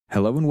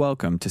Hello and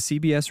welcome to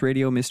CBS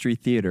Radio Mystery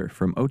Theater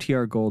from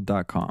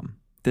OTRGold.com.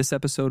 This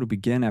episode will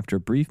begin after a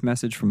brief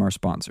message from our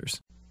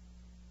sponsors.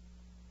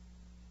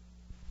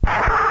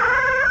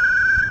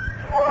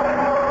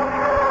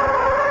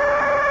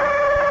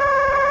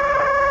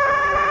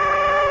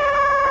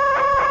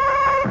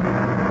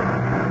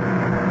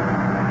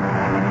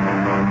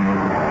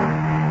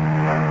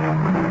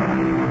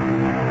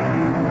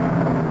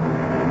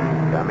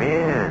 Come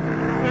in.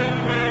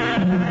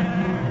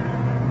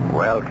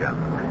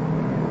 Welcome.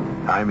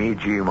 I'm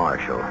E.G.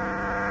 Marshall.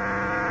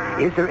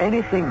 Is there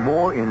anything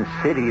more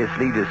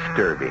insidiously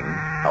disturbing,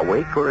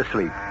 awake or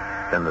asleep,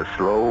 than the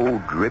slow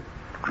drip,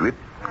 drip,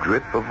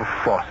 drip of a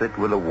faucet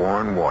with a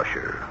worn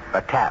washer,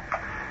 a tap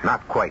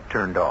not quite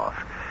turned off,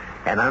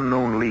 an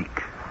unknown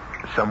leak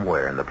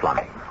somewhere in the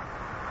plumbing?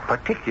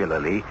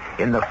 Particularly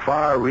in the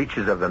far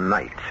reaches of the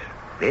night,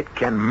 it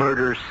can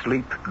murder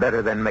sleep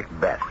better than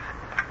Macbeth.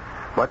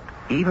 But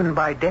even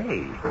by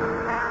day,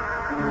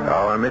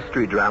 our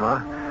mystery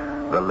drama,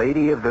 The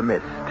Lady of the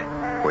Mist,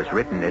 was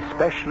written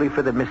especially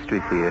for the Mystery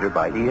Theater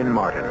by Ian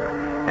Martin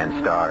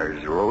and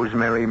stars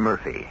Rosemary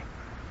Murphy.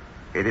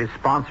 It is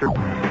sponsored...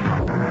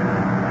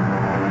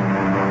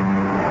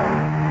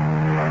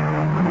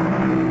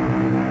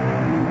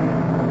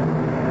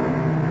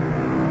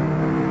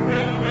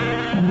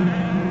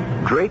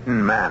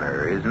 Drayton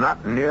Manor is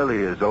not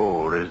nearly as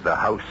old as the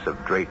House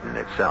of Drayton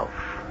itself.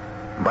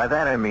 By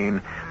that I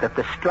mean that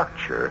the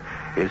structure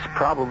is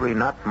probably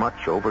not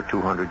much over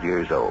 200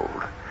 years old.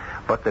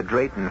 But the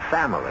Drayton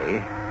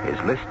family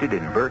is listed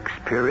in Burke's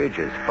Peerage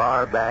as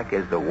far back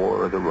as the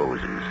War of the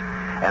Roses.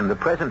 And the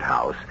present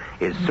house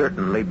is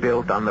certainly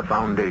built on the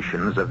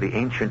foundations of the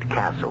ancient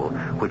castle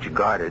which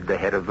guarded the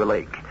head of the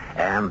lake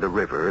and the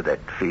river that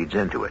feeds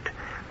into it.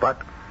 But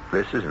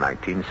this is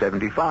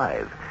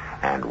 1975,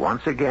 and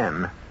once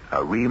again,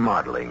 a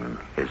remodeling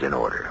is in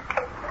order.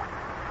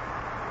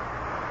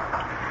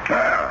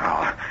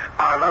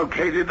 I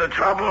located the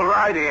trouble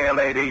right here,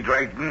 Lady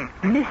Drayton.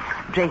 Miss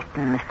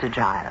Drayton, Mr.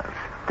 Giles.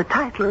 The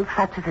title,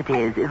 such as it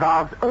is,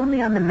 evolves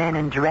only on the men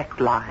in direct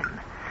line.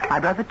 My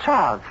brother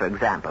Charles, for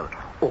example.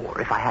 Or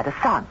if I had a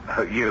son.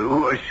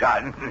 You, a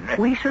son?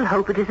 We shall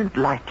hope it isn't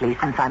likely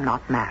since I'm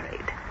not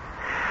married.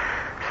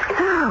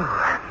 So,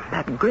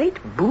 that great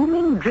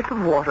booming drip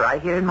of water I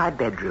hear in my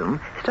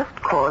bedroom is just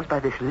caused by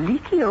this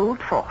leaky old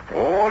faucet.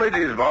 All it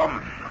is,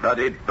 Mum, that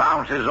it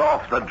bounces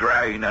off the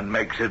drain and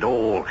makes it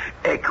all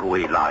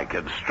echoey-like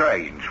and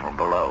strange from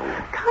below.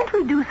 Can't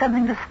we do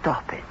something to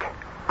stop it?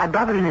 My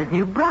brother and his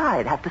new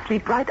bride have to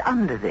sleep right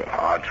under this.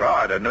 I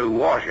tried a new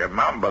washer,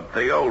 Mum, but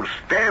the old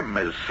stem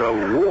is so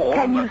warm.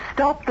 Can you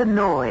stop the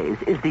noise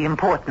is the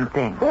important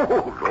thing.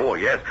 Oh,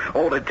 yes.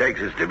 All it takes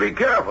is to be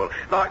careful.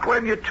 Like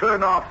when you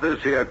turn off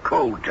this here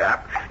cold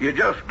tap, you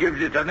just gives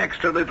it an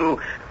extra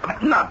little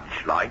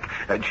nudge, like,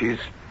 and she's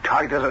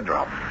tight as a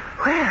drum.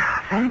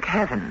 Well, thank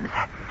heavens.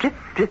 That drip,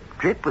 drip,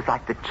 drip was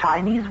like the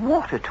Chinese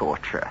water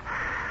torture.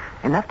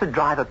 Enough to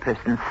drive a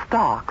person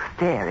stark,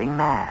 staring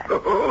mad.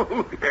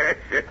 Oh,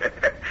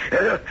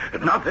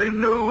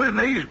 nothing new in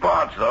these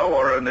parts, though,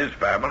 or in this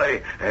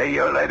family. Hey,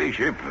 your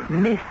ladyship.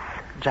 Miss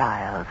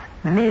Giles.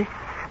 Miss.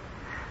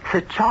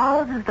 Sir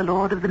Charles is the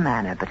lord of the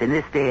manor, but in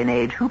this day and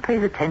age, who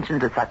pays attention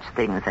to such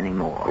things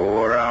anymore?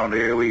 Oh, around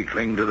here we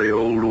cling to the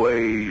old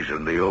ways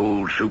and the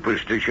old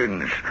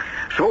superstitions.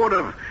 Sort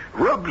of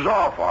rubs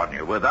off on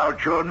you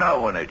without your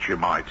knowing it, you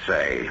might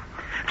say.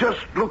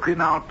 Just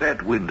looking out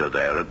that window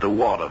there at the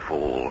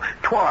waterfall,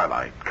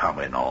 twilight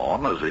coming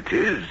on as it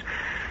is.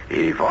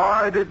 If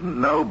I didn't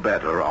know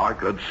better, I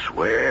could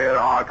swear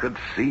I could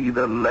see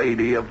the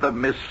Lady of the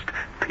Mist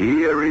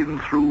peering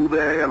through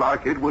there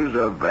like it was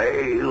a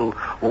veil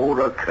or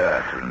a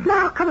curtain.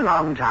 Now, come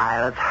along,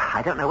 Giles.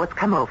 I don't know what's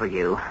come over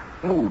you.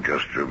 Oh,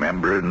 just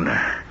remembering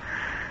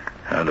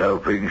and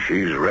hoping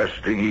she's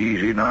resting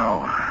easy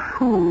now.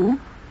 Who?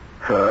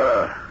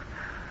 Her.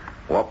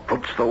 What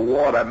puts the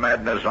water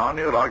madness on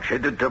you like she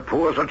did to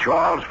poor Sir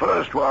Charles'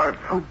 first wife?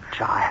 Oh,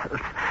 Giles,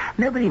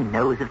 nobody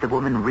knows if the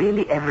woman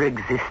really ever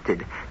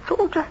existed. It's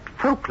all just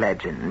folk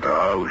legend.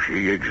 Oh,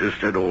 she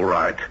existed all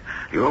right.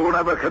 You'll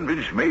never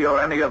convince me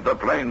or any of the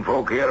plain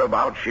folk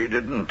hereabouts she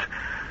didn't.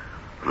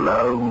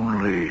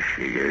 Lonely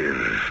she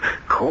is,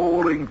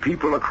 calling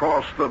people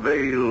across the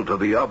veil to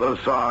the other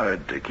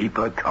side to keep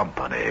her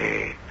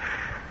company.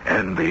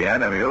 And the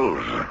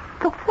animals.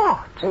 The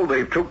what? Well,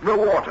 they've took the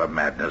water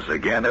madness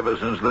again ever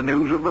since the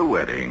news of the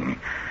wedding.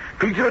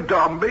 Peter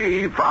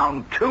Dombey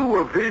found 2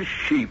 of his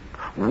sheep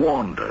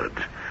wandered,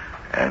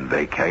 and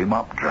they came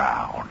up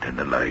drowned in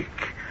the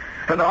lake.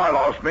 And I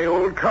lost me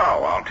old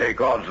cow. I'll take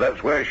odds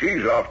that's where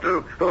she's off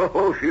to.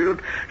 Oh,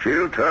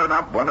 she'll turn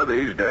up one of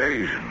these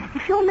days.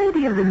 If your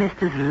Lady of the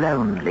Mist is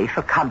lonely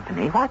for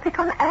company, why pick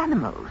on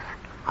animals?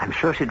 I'm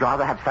sure she'd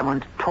rather have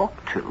someone to talk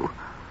to.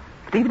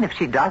 But even if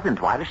she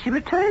doesn't, why does she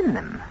return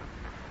them?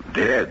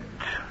 Dead,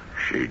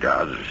 she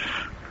does.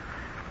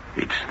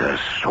 It's their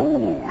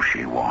soul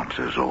she wants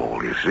is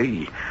all, you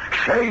see.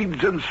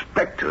 Shades and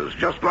specters,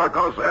 just like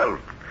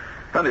ourselves.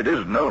 And it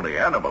isn't only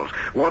animals.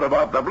 What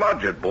about the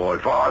Blodgett boy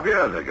 5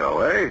 years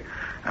ago, eh?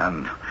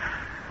 And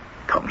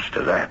comes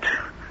to that.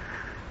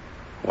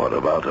 What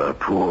about her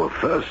poor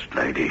first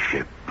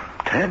ladyship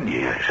 10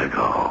 years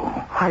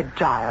ago? Why,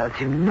 Giles,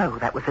 you know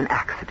that was an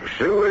accident.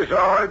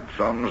 Suicide,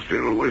 some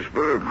still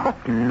whisper.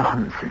 What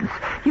nonsense.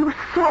 You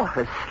saw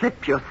her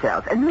slip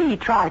yourself, and me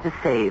try to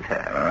save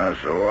her.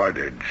 So I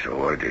did.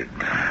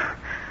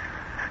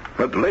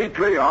 But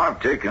lately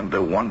I've taken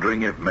to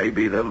wondering if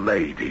maybe the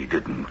lady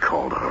didn't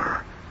call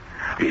her.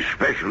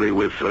 Especially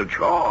with Sir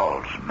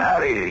Charles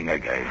marrying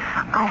again.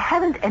 I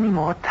haven't any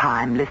more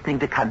time listening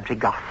to country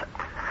gossip.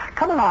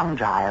 Come along,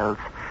 Giles.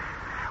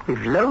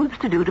 We've loads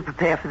to do to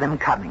prepare for them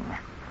coming.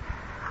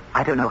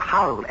 I don't know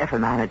how we'll ever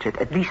manage it.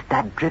 At least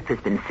that drip has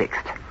been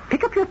fixed.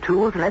 Pick up your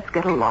tools and let's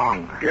get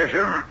along. Yes,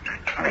 sir.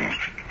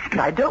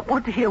 And I don't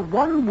want to hear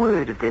one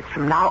word of this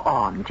from now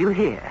on. Do you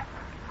hear?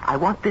 I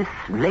want this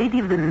Lady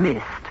of the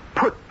Mist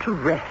put to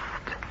rest.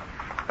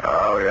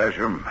 Oh, yes,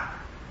 sir.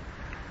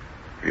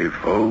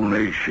 If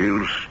only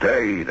she'll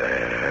stay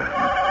there.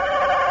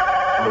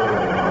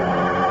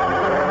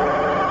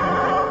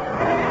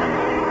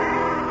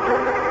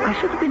 I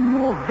should have been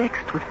more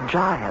vexed with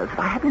Giles if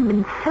I hadn't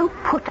been so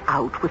put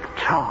out with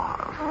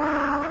Charles.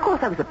 Of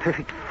course, I was a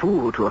perfect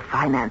fool to have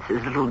financed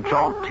his little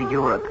jaunt to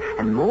Europe,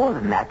 and more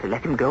than that, to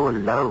let him go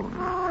alone.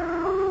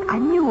 I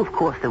knew, of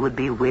course, there would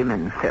be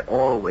women. There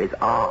always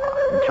are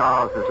in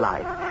Charles's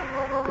life.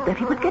 But that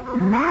he would get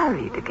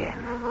married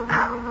again.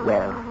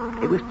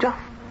 Well, it was just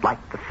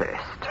like the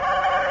first.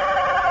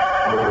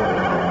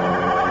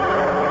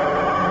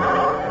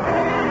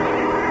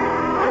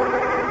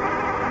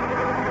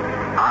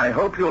 I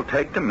hope you'll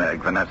take to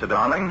Meg, Vanessa,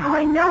 darling. Oh,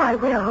 I know I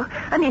will.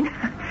 I mean,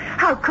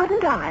 how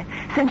couldn't I,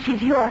 since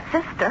she's your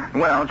sister?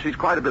 Well, she's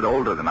quite a bit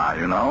older than I,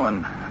 you know,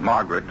 and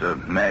Margaret,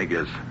 Meg,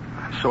 is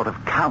sort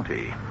of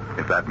county,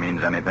 if that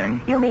means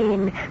anything. You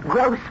mean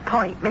Grosse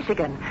Pointe,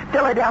 Michigan,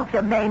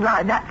 Philadelphia Main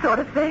Line, that sort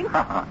of thing?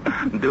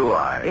 Do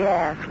I?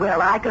 Yes, well,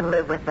 I can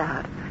live with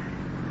that.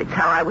 It's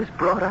how I was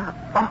brought up.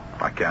 Oh,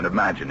 I can't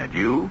imagine it.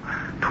 You,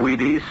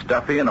 tweedy,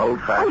 stuffy, and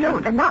old-fashioned. Oh,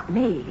 no, not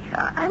me.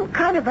 I'm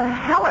kind of a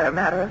heller,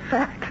 matter of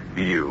fact.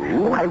 You?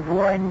 Oh, I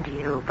warned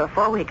you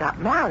before we got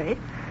married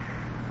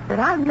that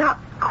I'm not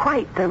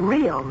quite the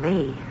real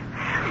me.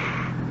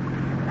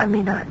 I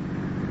mean, I'm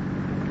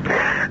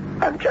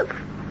just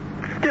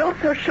still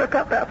so shook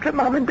up after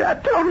Mom and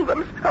Dad totaled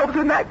themselves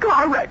in that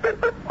car wreck.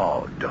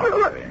 Oh,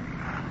 darling.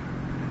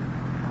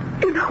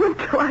 You know,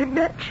 until I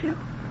met you,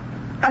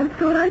 I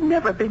thought I'd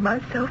never be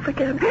myself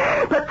again.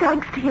 But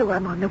thanks to you,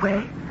 I'm on the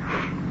way.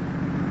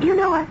 You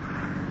know, I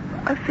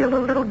feel a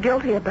little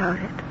guilty about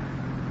it.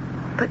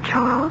 But,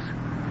 Charles,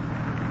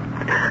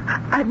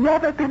 I've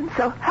never been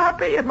so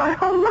happy in my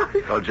whole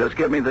life. Well, just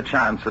give me the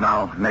chance and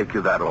I'll make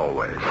you that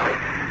always.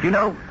 You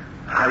know,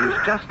 I was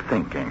just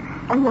thinking.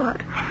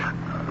 What?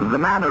 The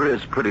manor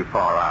is pretty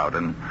far out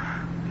and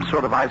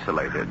sort of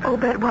isolated. Oh,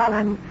 but while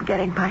I'm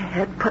getting my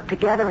head put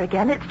together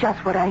again, it's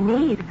just what I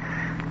need.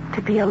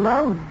 To be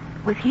alone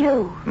with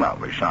you. Well,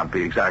 we shan't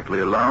be exactly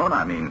alone.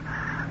 I mean,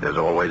 there's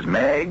always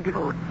Meg.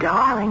 Oh,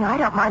 darling, I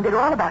don't mind at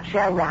all about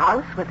sharing the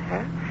house with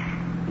her.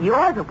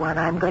 You're the one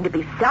I'm going to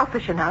be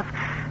selfish enough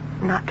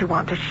not to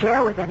want to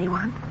share with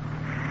anyone.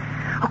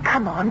 Oh,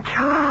 come on,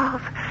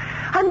 Charles.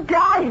 I'm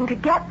dying to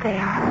get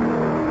there.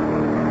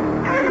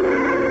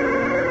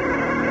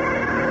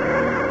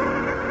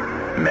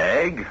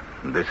 Meg,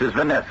 this is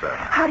Vanessa.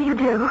 How do you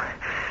do?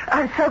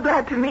 I'm so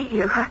glad to meet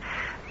you.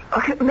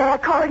 Okay, may I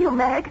call you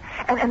Meg?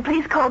 And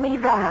please call me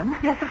Van.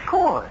 Yes, of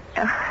course.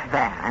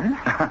 Van?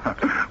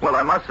 Well,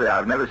 I must say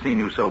I've never seen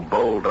you so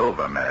bowled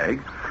over,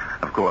 Meg.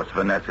 Of course,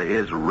 Vanessa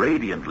is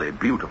radiantly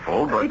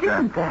beautiful, but... It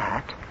isn't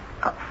that.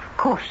 Of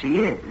course she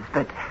is,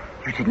 but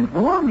you didn't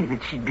warn me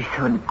that she'd be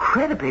so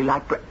incredibly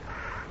like...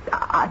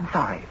 I'm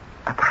sorry.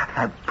 Perhaps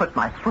I put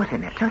my foot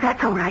in it. No,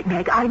 that's all right,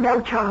 Meg. I know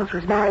Charles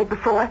was married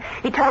before.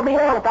 He told me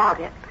all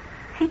about it.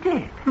 He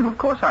did? Of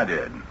course I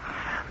did.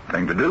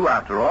 Thing to do,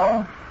 after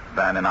all.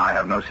 Van and I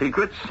have no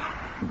secrets.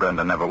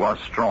 Brenda never was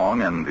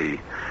strong, and the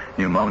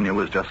pneumonia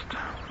was just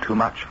too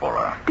much for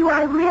her. Do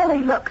I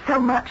really look so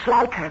much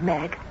like her,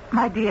 Meg?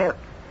 My dear,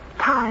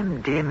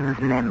 time dims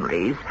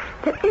memories.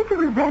 There is a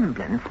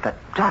resemblance, but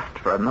just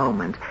for a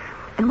moment.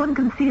 And one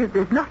can see that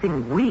there's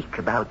nothing weak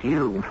about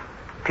you.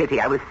 Pity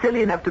I was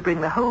silly enough to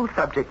bring the whole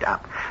subject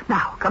up.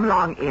 Now, come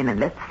along in and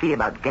let's see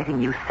about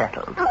getting you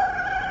settled. But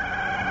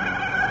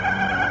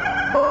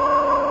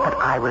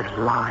I was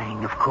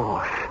lying, of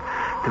course.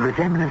 The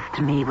resemblance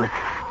to me was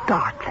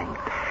startling.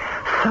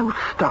 So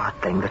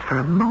startling that for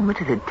a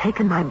moment it had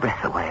taken my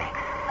breath away.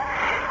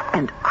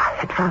 And I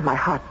had found my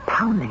heart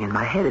pounding in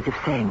my head as if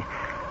saying,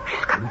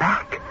 she's come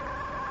back.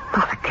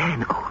 Not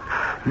again. Oh,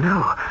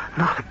 no,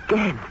 not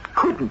again. It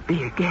couldn't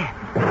be again.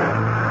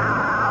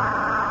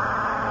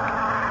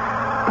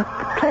 But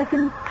the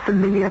pleasant,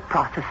 familiar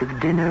process of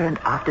dinner and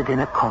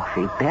after-dinner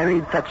coffee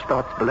buried such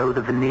thoughts below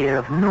the veneer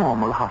of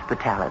normal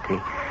hospitality.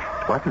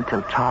 It wasn't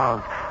till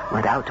Charles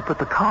went out to put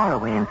the car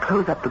away and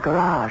close up the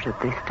garage that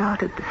they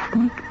started to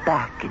sneak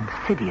back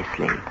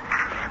insidiously.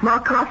 More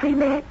coffee,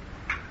 Meg?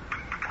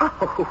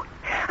 Oh,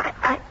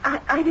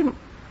 I didn't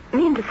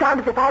mean to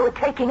sound as if I were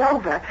taking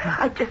over.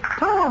 I just...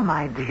 Oh,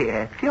 my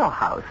dear, it's your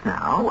house now.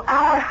 Oh,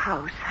 our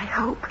house, I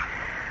hope.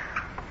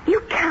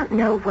 You can't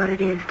know what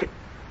it is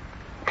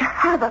to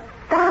have a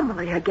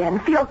family again,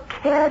 feel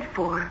cared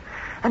for,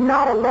 and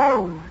not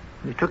alone.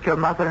 You took your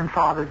mother and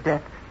father's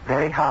death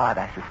very hard,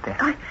 I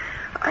suspect.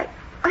 I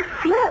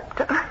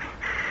flipped.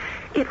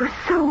 It was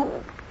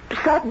so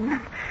sudden.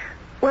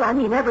 Well, I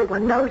mean,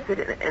 everyone knows that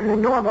in the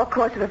normal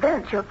course of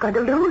events, you're going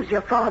to lose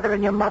your father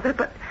and your mother,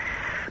 but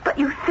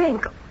you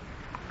think,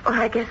 or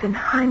I guess in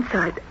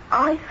hindsight,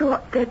 I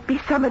thought there'd be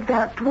some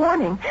advanced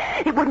warning.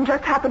 It wouldn't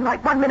just happen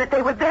like one minute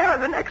they were there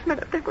and the next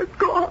minute they were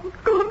gone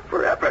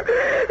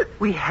forever.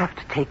 We have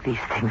to take these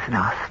things in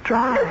our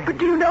stride. Yes, but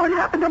do you know what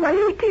happened on my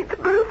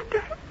 18th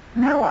birthday?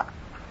 No,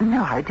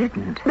 I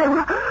didn't. They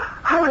were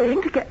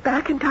hurrying to get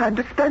back in time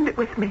to spend it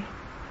with me.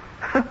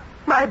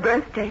 My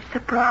birthday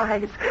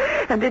surprise.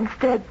 And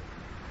instead,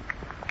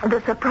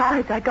 the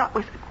surprise I got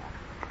was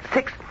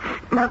 6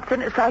 months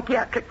in a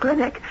psychiatric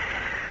clinic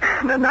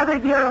and another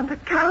year on the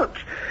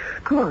couch.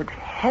 Good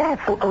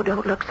heavens. Oh,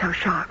 don't look so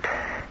shocked.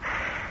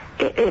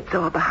 It's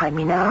all behind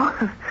me now.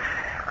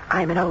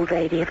 I'm an old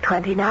lady of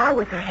 20 now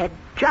with her head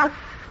just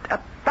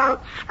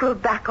about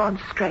screwed back on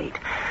straight.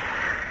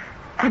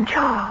 And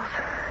Charles.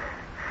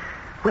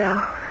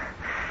 Well,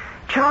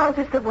 Charles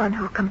is the one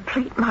who'll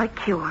complete my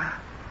cure.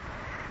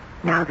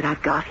 Now that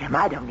I've got him,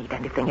 I don't need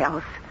anything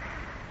else.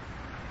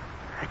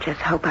 I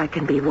just hope I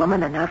can be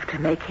woman enough to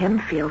make him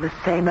feel the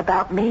same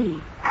about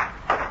me.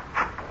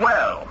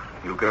 Well,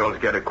 you girls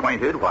get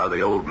acquainted while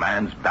the old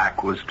man's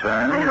back was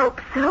turned. I hope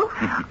so.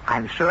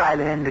 I'm sure I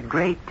learned a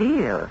great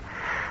deal.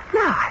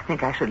 Now, I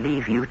think I should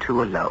leave you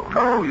two alone.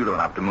 Oh, you don't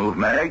have to move,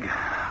 Meg.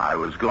 I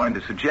was going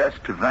to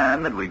suggest to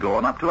Van that we go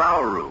on up to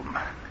our room.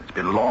 It's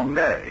been a long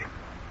day.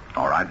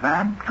 All right,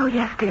 Van? Oh,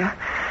 yes, dear.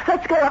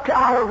 Let's go up to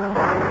our room.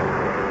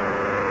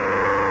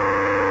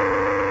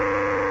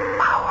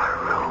 Our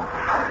room.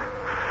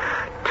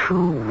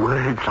 2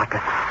 words like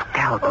a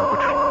scalpel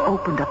which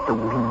opened up the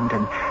wound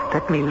and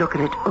let me look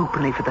at it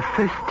openly for the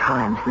first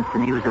time since the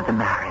news of the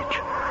marriage.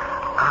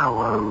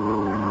 Our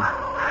room.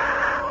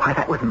 Why,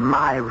 that was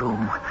my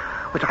room,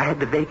 which I had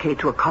to vacate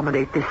to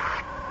accommodate this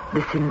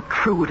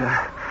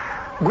intruder.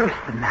 Worse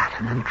than that,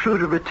 an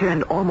intruder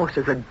returned almost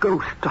as a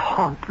ghost to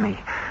haunt me.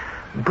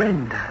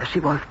 Brenda, as she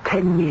was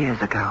 10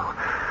 years ago.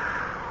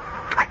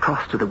 I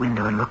crossed to the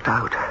window and looked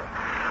out.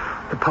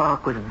 The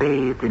park was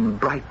bathed in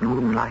bright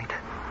moonlight.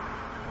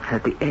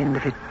 At the end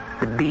of it,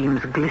 the beams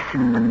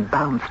glistened and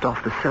bounced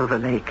off the silver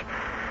lake,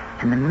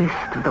 and the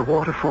mist of the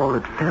waterfall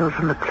that fell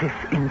from the cliff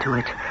into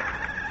it.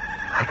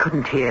 I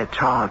couldn't hear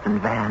Charles and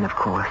Van, of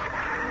course,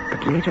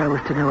 but later I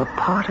was to know a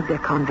part of their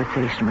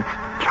conversation which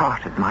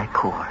charted my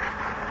course.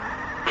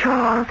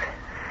 Charles,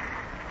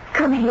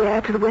 come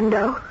here to the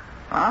window.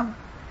 Huh?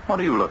 What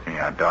are you looking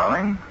at,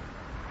 darling?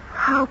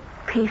 How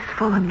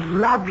peaceful and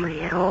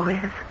lovely it all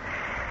is.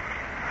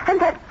 And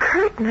that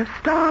curtain of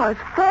stars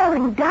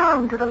falling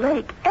down to the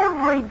lake.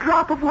 Every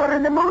drop of water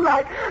in the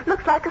moonlight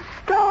looks like a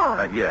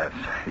star. Yes,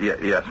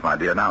 my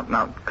dear.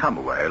 Now, come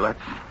away. Let's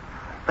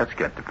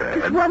get to bed.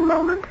 Just one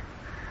moment.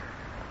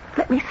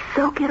 Let me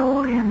soak it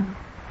all in.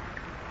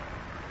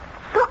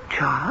 Look,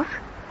 Charles.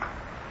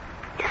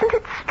 Isn't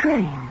it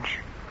strange?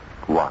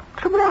 What?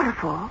 The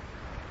waterfall.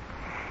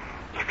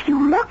 If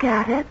you look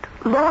at it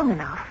long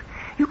enough,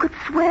 you could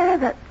swear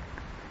that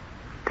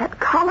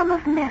column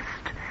of mist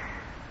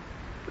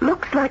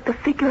looks like the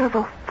figure of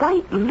a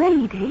white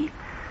lady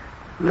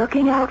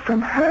looking out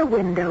from her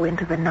window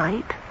into the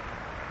night,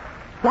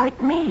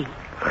 like me.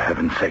 For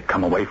heaven's sake,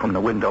 come away from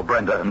the window,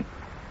 Brenda.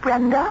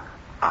 Brenda?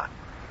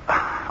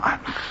 I'm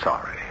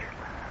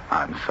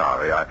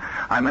sorry.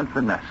 I meant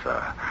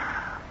Vanessa.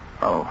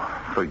 Oh,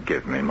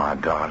 forgive me, my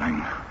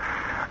darling.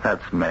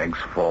 That's Meg's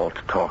fault,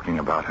 talking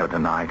about her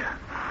tonight.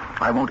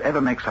 I won't ever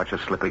make such a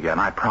slip again,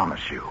 I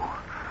promise you.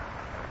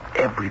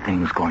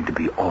 Everything's going to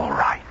be all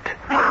right.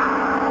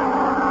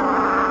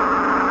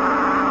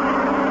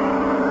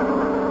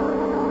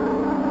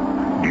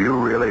 Do you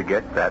really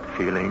get that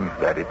feeling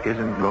that it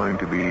isn't going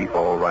to be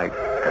all right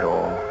at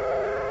all?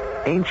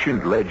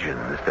 Ancient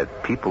legends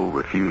that people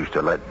refuse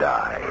to let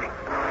die.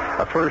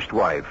 A first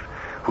wife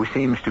who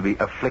seems to be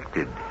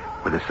afflicted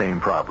with the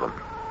same problem.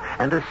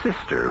 And a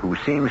sister who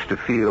seems to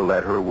feel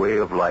that her way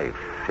of life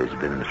has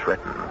been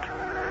threatened.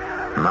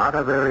 Not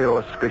a very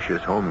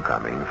auspicious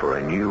homecoming for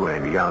a new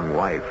and young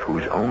wife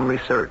whose only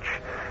search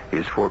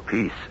is for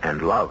peace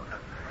and love.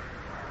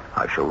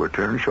 I shall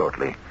return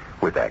shortly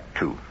with Act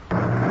 2.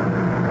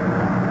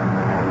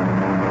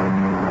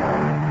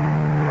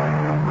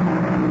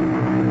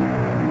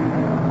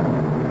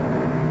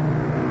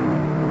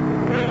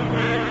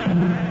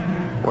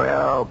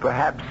 Well,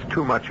 perhaps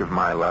too much of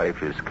my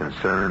life is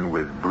concerned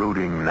with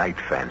brooding night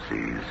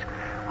fancies,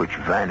 which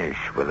vanish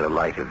with the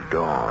light of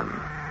dawn.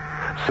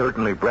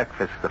 Certainly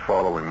breakfast the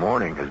following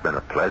morning has been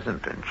a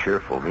pleasant and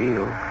cheerful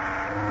meal,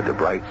 with the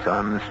bright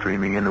sun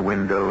streaming in the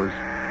windows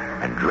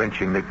and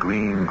drenching the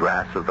green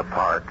grass of the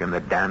park and the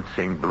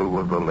dancing blue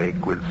of the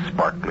lake with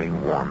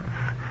sparkling warmth.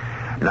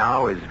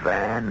 Now, as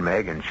Van,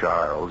 Meg, and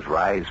Charles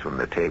rise from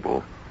the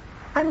table,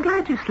 I'm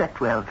glad you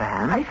slept well,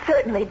 Van. I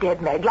certainly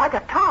did, Meg, like a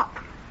top.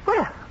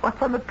 Well,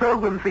 what's on the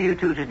program for you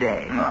two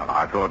today? Well,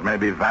 I thought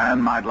maybe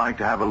Van might like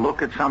to have a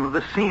look at some of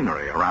the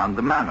scenery around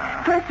the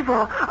manor. First of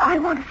all, I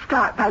want to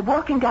start by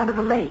walking down to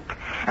the lake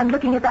and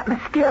looking at that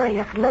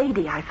mysterious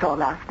lady I saw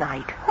last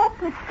night.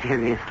 What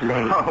mysterious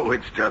lady? Oh,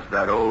 it's just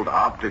that old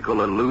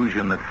optical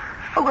illusion that...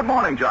 Oh, good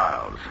morning,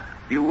 Giles.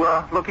 You,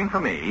 looking for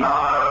me?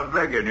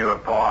 Begging your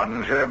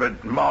pardon, sir,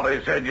 but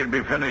Molly said you'd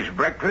be finished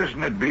breakfast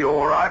and it'd be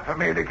all right for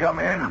me to come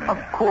in. Of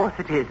course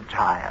it is,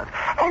 child.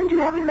 And you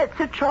haven't met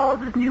Sir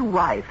Charles's new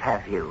wife,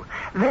 have you?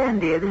 Van,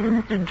 dear, this is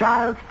Mr.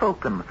 Giles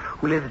Folkham,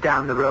 who lives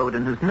down the road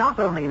and who's not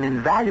only an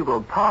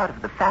invaluable part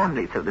of the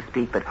family, so to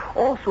speak, but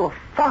also a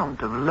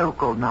fount of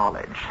local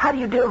knowledge. How do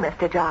you do,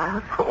 Mr.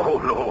 Giles?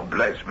 Oh, Lord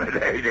bless me,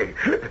 lady.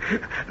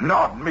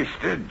 Not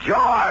Mr.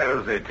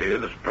 Giles, it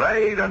is,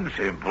 plain and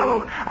simple.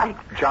 Oh,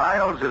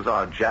 Giles is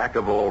our jack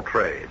of all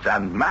trades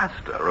and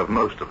master of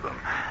most of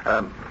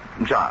them.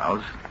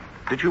 Giles,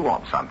 did you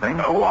want something?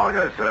 Oh,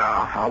 yes, sir.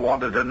 I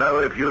wanted to know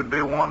if you'd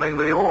be wanting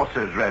the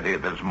horses ready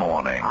this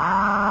morning.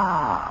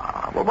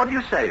 Well, what do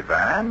you say,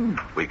 Van?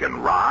 We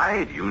can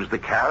ride, use the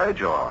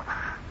carriage, or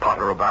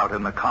putter about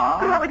in the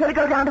car? Well, we're going to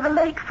go down to the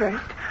lake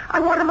first. I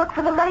want to look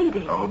for the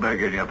lady. Oh,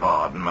 begging your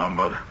pardon, Mum,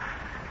 but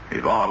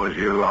if I was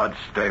you, I'd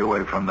stay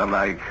away from the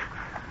lake,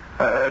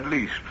 at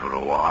least for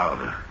a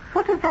while.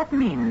 What does that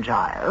mean,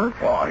 Giles?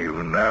 Why,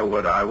 you know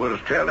what I was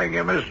telling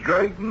you, Miss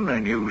Drayton,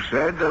 and you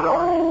said that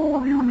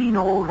Oh, you mean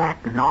all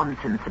that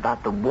nonsense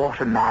about the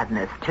water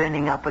madness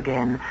turning up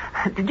again.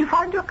 Did you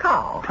find your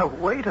cow? Now,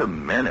 wait a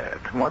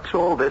minute. What's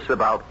all this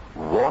about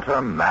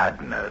water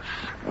madness?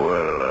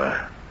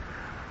 Well,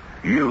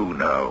 you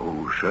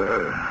know,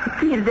 sir.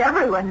 Seems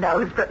everyone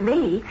knows but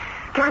me.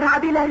 Can't I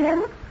be let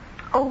in?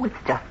 Oh, it's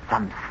just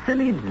some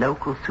silly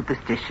local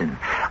superstition.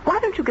 Why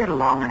don't you get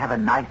along and have a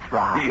nice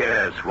ride?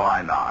 Yes,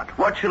 why not?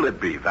 What shall it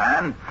be,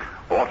 Van?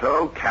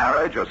 Auto,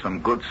 carriage, or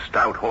some good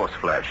stout horse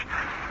flesh?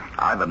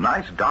 I've a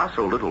nice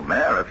docile little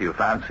mare if you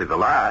fancy the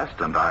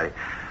last, and I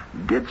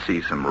did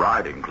see some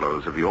riding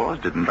clothes of yours,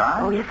 didn't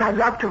I? Oh, yes, I'd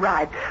love to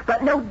ride,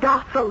 but no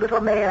docile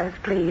little mares,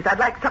 please. I'd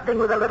like something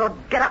with a little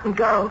get up and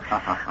go.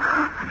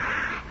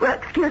 Well,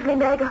 excuse me,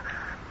 Meg.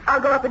 I'll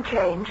go up and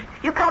change.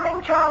 You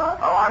coming, Charles?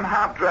 Oh, I'm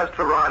half dressed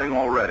for riding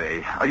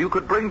already. You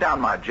could bring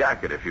down my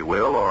jacket, if you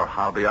will, or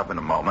I'll be up in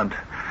a moment.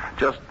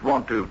 Just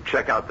want to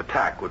check out the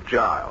tack with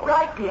Giles.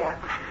 Right,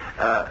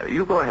 dear.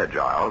 You go ahead,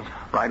 Giles.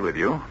 Right with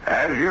you.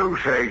 As you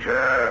say,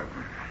 sir.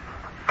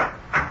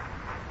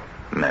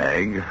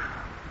 Meg,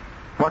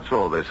 what's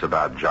all this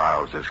about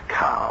Giles's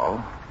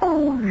cow?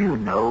 Oh, you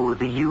know,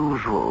 the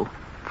usual.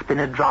 It's been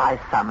a dry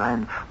summer,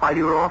 and while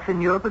you were off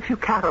in Europe, a few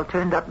cattle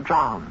turned up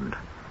drowned.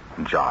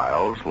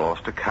 Giles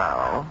lost a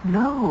cow?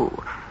 No.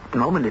 At the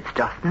moment, it's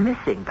just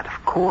missing. But,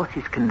 of course,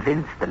 he's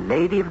convinced the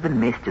Lady of the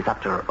Mist is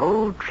up to her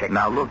old trick.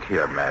 Now, look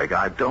here, Meg.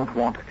 I don't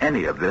want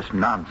any of this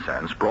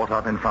nonsense brought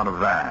up in front of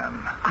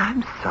Van.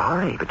 I'm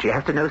sorry, but she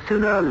has to know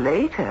sooner or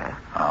later.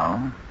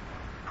 Oh?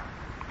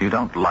 You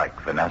don't like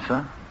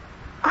Vanessa?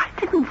 I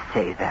didn't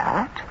say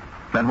that.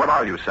 Then what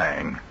are you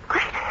saying?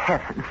 Great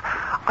heavens.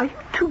 Are you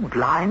too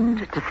blind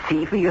to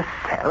see for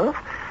yourself?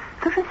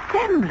 The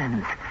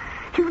resemblance.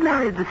 You've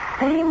married the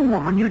same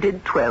woman you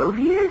did 12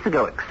 years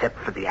ago, except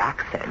for the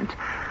accent.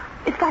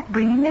 It's like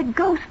bringing a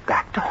ghost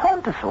back to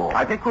haunt us all.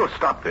 I think we'll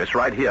stop this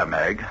right here,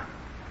 Meg.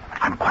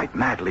 I'm quite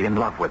madly in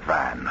love with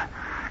Van.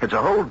 It's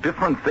a whole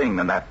different thing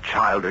than that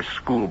childish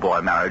schoolboy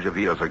marriage of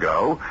years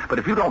ago. But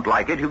if you don't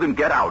like it, you can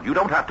get out. You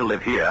don't have to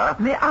live here.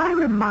 May I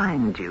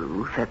remind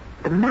you that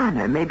the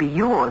manor may be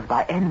yours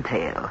by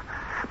entail,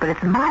 but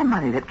it's my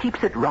money that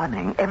keeps it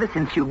running ever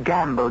since you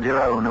gambled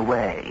your own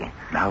away.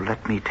 Now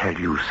let me tell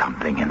you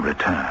something in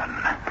return.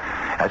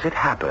 As it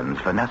happens,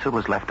 Vanessa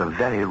was left a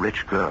very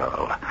rich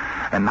girl.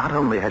 And not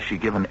only has she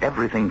given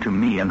everything to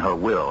me in her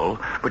will,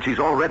 but she's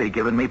already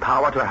given me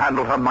power to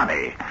handle her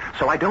money.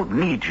 So I don't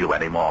need you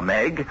anymore,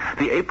 Meg.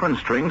 The apron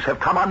strings have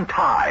come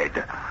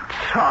untied.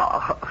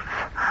 Charles,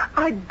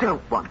 I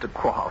don't want to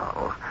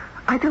quarrel.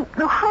 I don't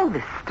know how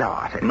this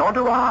started. Nor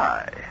do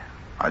I.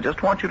 I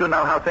just want you to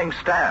know how things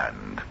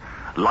stand.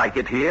 Like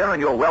it here,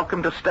 and you're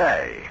welcome to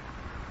stay.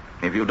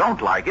 If you don't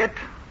like it,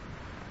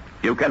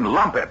 you can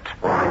lump it.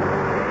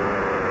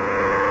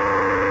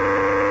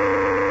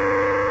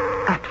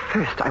 At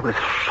first, I was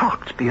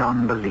shocked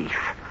beyond belief.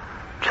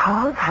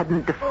 Charles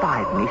hadn't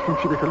defied me since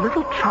he was a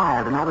little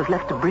child, and I was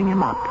left to bring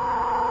him up.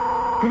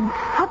 Then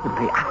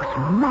suddenly, I was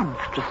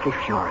monstrously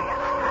furious.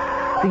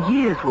 The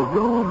years were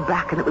rolled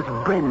back, and it was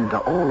Brenda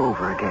all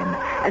over again.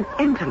 An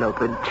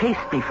interloper had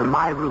chased me from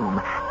my room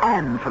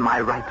and from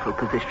my rightful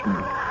position.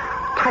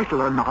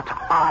 Title or not,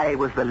 I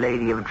was the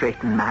Lady of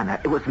Drayton Manor.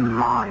 It was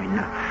mine,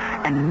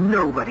 and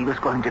nobody was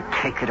going to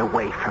take it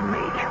away from me.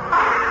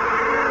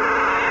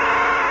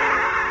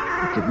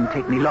 It didn't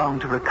take me long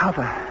to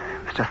recover.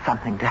 It was just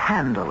something to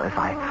handle, as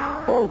I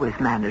always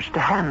managed to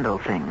handle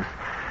things.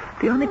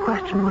 The only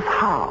question was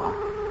how.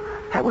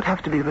 That would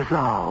have to be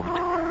resolved.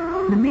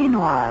 In the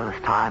meanwhile,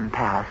 as time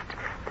passed,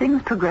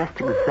 things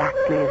progressed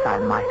exactly as I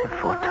might have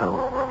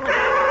foretold.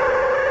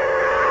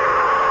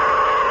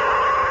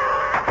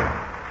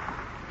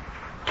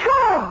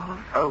 Charles!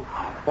 Oh,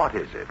 what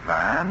is it,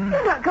 Van?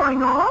 You're not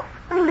going off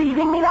and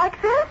leaving me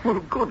like this? Well,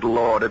 good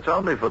Lord, it's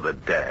only for the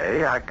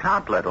day. I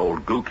can't let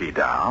old Gookie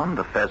down.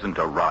 The pheasant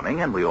are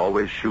running, and we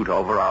always shoot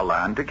over our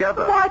land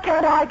together. Why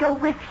can't I go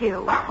with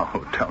you?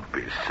 Oh, don't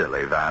be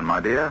silly, Van, my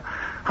dear.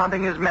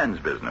 Hunting is men's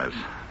business.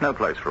 No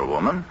place for a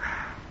woman.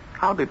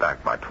 I'll be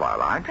back by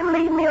twilight. And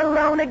leave me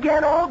alone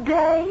again all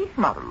day?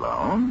 Not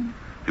alone.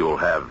 You'll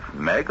have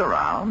Meg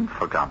around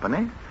for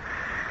company.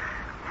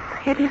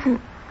 It isn't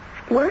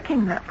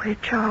working that way,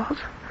 Charles.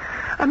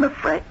 I'm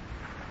afraid...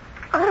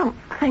 I don't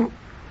think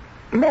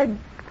Meg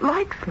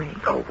likes me.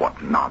 Oh,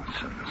 what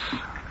nonsense.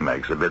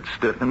 Meg's a bit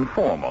stiff and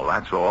formal,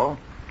 that's all.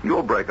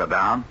 You'll break her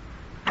down.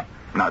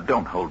 Now,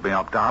 don't hold me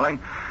up,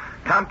 darling.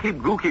 Can't keep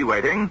Gookie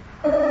waiting.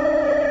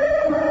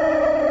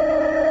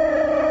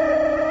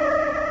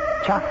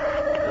 Just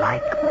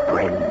like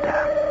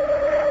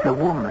Brenda. The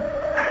woman,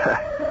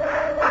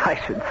 I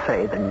should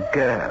say the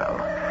girl,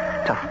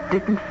 just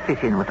didn't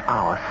fit in with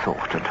our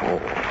sort at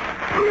all.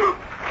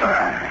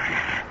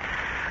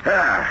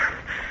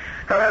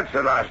 That's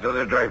the last of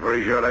the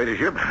draperies, your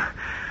ladyship.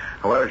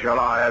 Where shall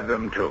I have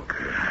them took?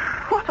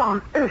 What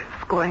on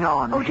earth's going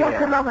on Oh, here?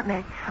 just a moment,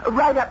 Meg.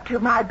 Right up to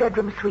my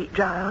bedroom suite,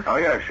 Giles. Oh,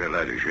 yes, your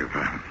ladyship.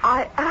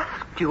 I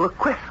asked you a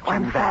question, Oh,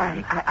 I'm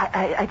Van. sorry.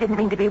 I didn't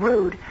mean to be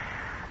rude.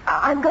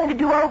 I'm going to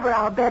do over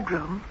our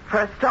bedroom,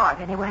 for a start,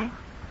 anyway.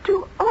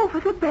 Do over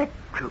the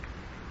bedroom.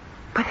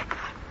 But it's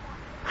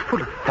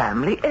full of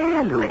family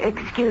heirlooms.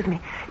 Excuse me.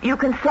 You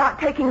can start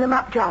taking them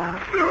up,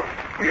 Giles.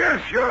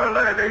 Yes, your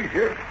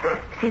ladyship.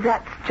 See,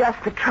 that's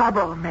just the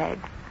trouble, Meg.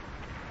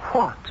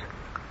 What?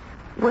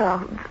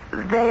 Well,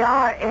 they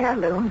are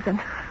heirlooms, and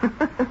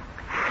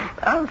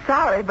I'm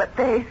sorry, but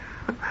they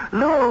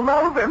loom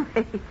over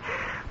me.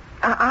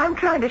 I'm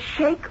trying to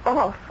shake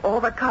off all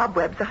the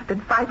cobwebs I've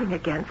been fighting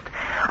against.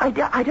 I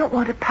don't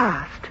want a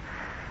past.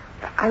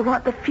 I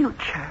want the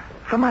future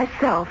for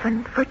myself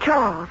and for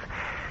Charles.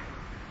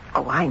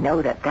 Oh, I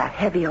know that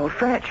heavy old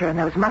furniture and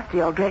those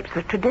musty old drapes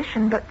are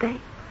tradition, but they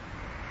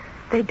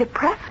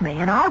depress me,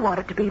 and I want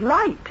it to be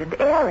light and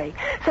airy.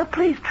 So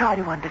please try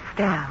to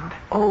understand.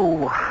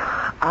 Oh,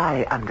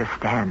 I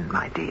understand,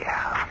 my dear.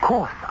 Of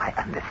course I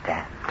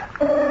understand.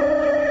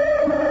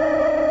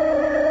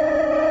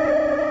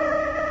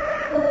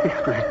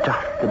 This was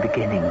just the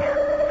beginning.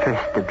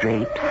 First the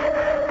drapes,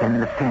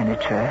 then the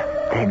furniture,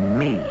 then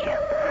me.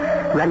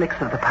 Relics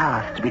of the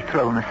past to be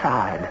thrown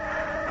aside.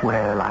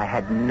 Well, I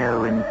had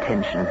no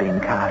intention of being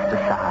cast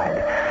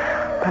aside,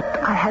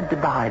 but I had to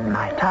bide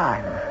my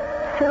time.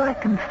 So I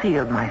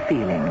concealed my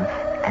feelings,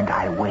 and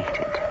I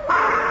waited.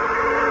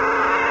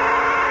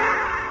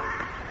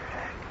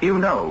 You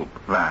know,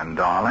 Van,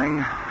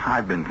 darling,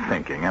 I've been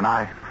thinking, and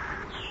I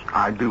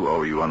do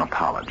owe you an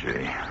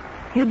apology.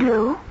 You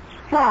do?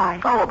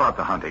 Why? Oh, about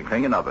the hunting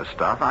thing and other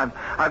stuff.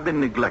 I've been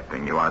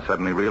neglecting you, I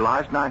suddenly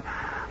realized, and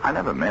I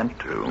never meant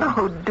to.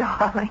 Oh,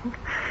 darling.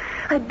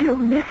 I do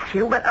miss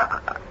you, but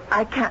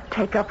I can't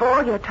take up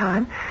all your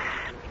time.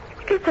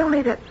 It's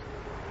only that,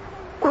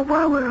 well,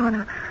 while we're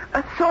on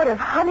a sort of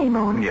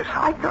honeymoon... Yes,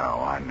 I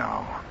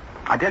know.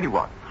 I tell you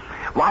what,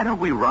 why don't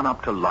we run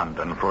up to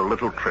London for a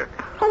little trip?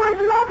 Oh,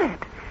 I'd love it.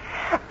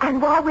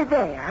 And while we're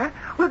there,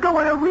 we'll go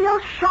on a real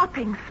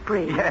shopping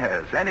spree.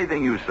 Yes,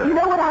 anything you say. You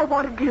know what I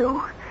want to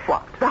do?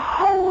 What? The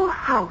whole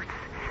house.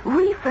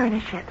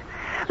 Refurnish it.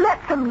 Let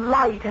some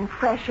light and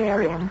fresh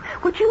air in.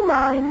 Would you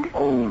mind?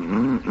 Oh,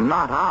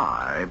 not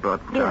I,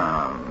 but...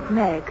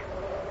 Meg.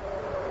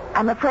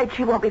 I'm afraid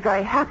she won't be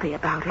very happy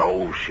about it.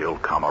 Oh, she'll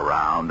come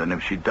around, and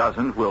if she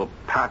doesn't, we'll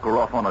pack her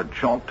off on a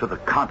jaunt to the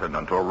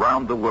continent or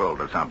around the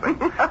world or something.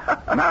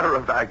 A matter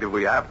of fact, if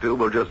we have to,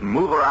 we'll just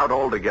move her out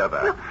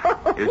altogether.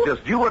 It's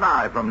just you and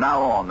I from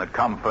now on that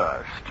come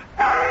first.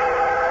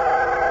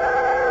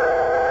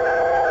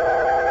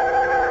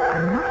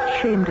 I'm not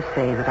ashamed to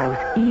say that I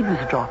was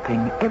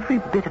eavesdropping every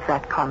bit of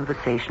that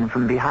conversation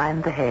from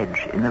behind the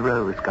hedge in the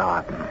rose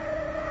garden.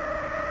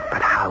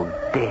 But how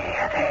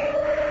dare they?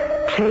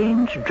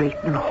 Change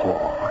Drayton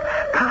Hall.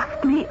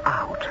 Cast me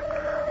out.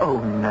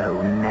 Oh,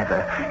 no,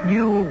 never.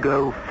 You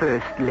go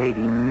first, Lady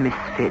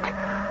Misfit.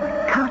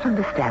 Can't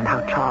understand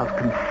how Charles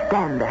can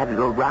stand to have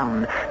you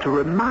around to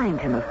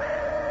remind him of...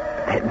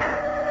 Then,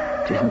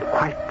 it isn't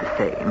quite the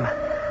same.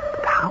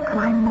 But how can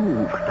I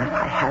move unless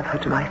I have her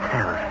to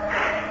myself?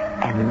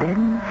 And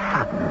then,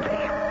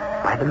 suddenly,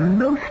 by the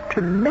most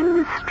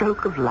tremendous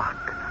stroke of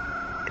luck,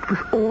 it was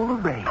all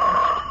arranged.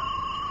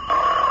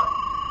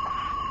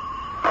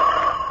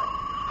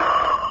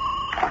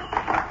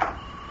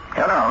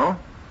 Hello?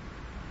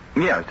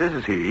 Yes, this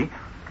is he.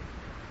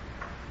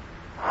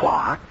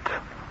 What?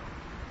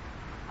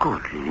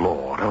 Good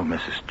Lord. Oh,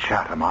 Mrs.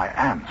 Chatham, I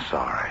am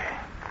sorry.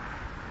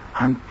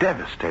 I'm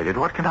devastated.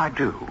 What can I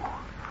do?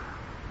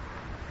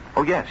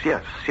 Oh, yes,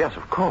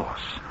 of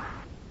course.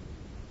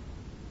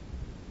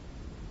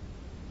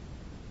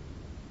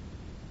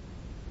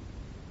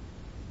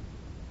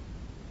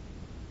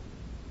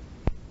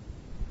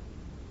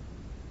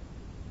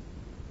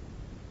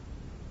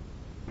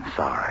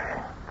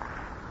 sorry.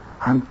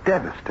 I'm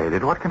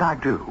devastated. What can I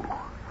do?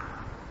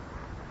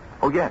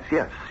 Oh, yes,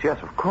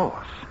 of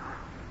course.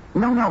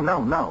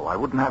 No. I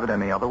wouldn't have it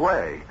any other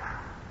way.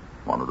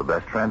 One of the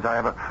best friends I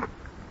ever...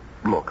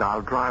 Look,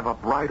 I'll drive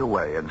up right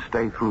away and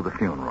stay through the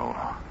funeral.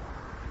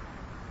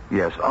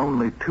 Yes,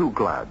 only too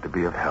glad to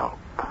be of help.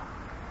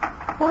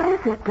 What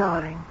is it,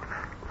 darling?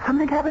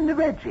 Something happened to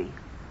Reggie?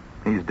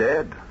 He's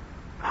dead.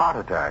 Heart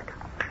attack.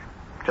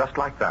 Just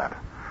like that.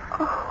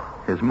 Oh.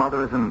 His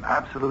mother is in an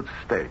absolute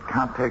state.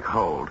 Can't take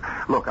hold.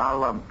 Look,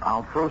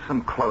 I'll throw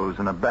some clothes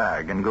in a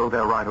bag and go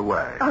there right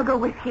away. I'll go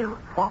with you.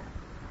 What?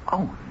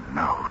 Oh,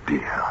 no,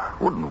 dear.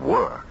 Wouldn't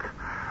work.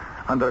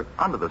 Under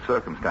the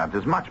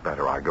circumstances, much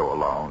better I go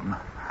alone.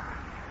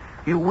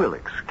 You will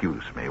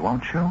excuse me,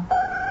 won't you?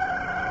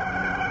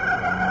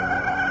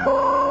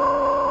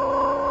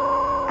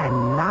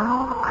 And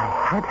now I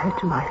had her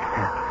to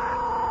myself.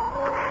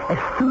 As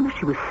soon as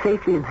she was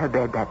safely in her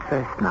bed that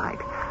first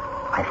night,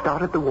 I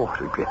started the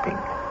water dripping.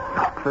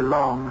 Not for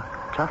long,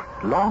 just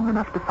long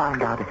enough to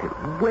find out if it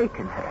would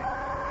waken her,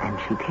 and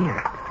she'd hear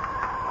it.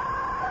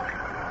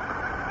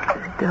 I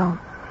don't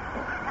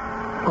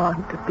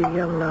want to be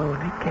alone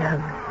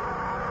again.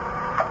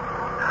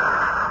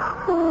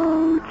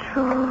 Oh,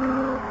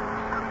 Charles.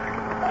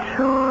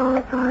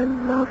 Charles, I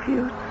love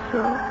you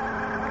so.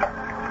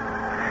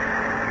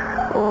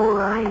 All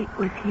right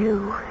with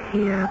you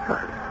here,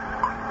 but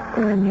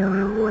when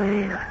you're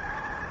away...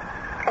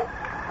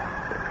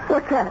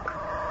 What's that?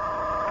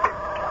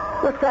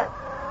 What's that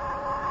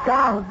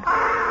sound?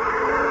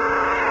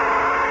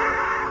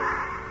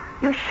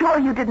 You're sure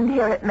you didn't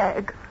hear it,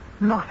 Meg?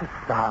 Not a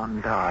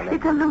sound, darling.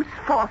 It's a loose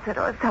faucet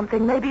or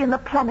something, maybe in the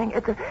plumbing.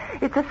 It's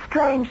a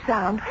strange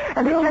sound.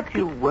 And Don't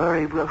you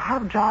worry. We'll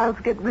have Giles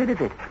get rid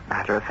of it.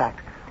 Matter of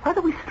fact, why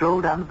don't we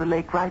stroll down to the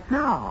lake right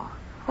now?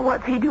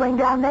 What's he doing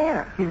down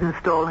there? He's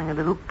installing a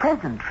little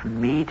present from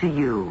me to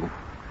you.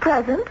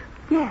 Present?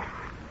 Yes,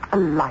 a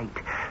light,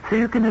 so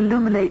you can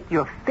illuminate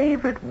your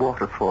favorite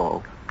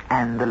waterfall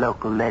and the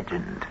local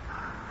legend.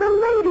 The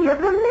Lady of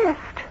the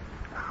Mist.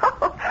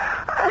 Oh,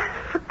 I've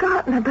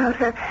forgotten about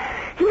her.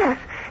 Yes,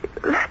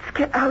 let's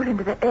get out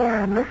into the air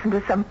and listen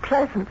to some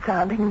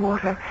pleasant-sounding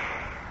water.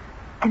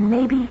 And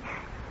maybe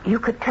you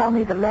could tell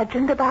me the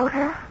legend about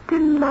her?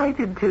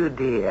 Delighted to,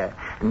 dear.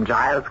 And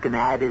Giles can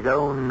add his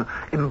own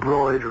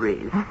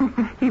embroideries.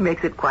 He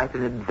makes it quite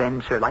an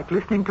adventure, like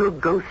listening to a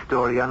ghost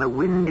story on a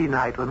windy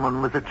night when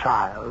one was a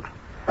child.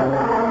 I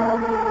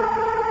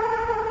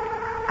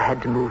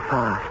had to move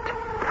fast.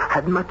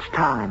 Had much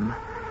time,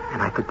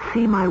 and I could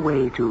see my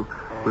way to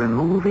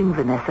removing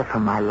Vanessa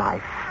from my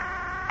life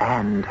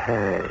and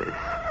hers.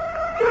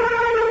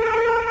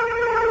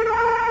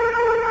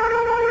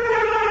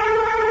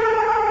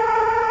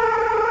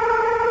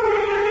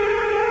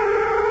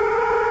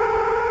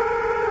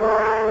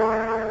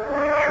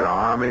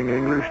 Charming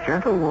English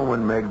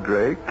gentlewoman, Meg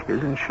Drake,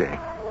 isn't she?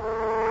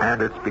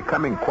 And it's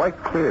becoming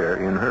quite clear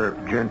in her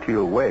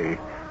genteel way,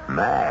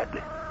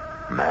 mad.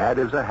 Mad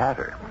as a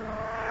hatter.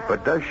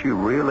 But does she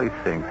really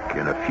think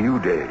in a few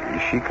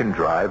days she can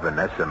drive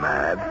Vanessa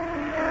mad?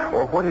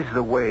 Or what is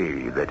the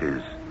way that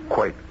is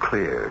quite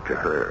clear to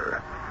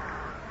her?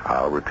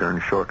 I'll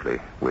return shortly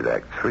with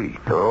Act 3.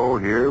 So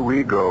here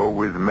we go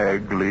with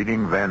Meg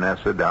leading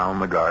Vanessa down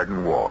the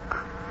garden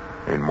walk,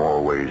 in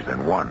more ways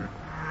than one.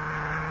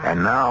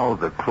 And now,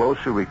 the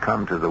closer we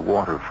come to the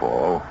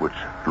waterfall, which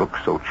looks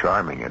so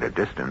charming at a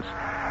distance,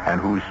 and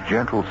whose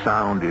gentle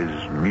sound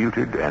is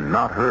muted and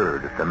not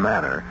heard at the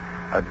manor,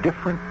 a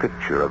different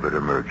picture of it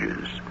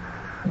emerges.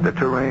 The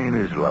terrain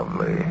is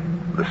lovely.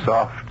 The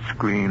soft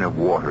screen of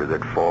water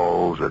that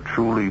falls, a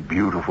truly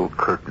beautiful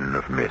curtain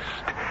of mist,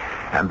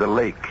 and the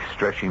lake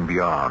stretching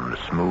beyond,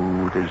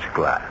 smooth as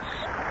glass.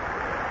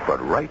 But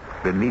right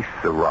beneath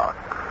the rock,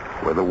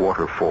 where the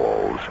water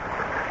falls,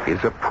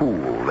 is a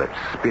pool that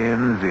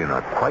spins in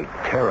a quite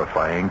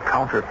terrifying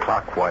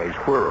counterclockwise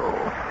whirl,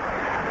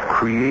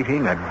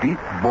 creating a deep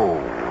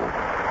bowl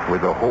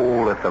with a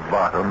hole at the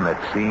bottom that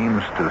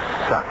seems to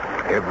suck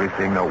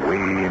everything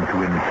away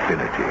into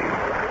infinity.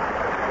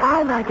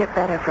 I like it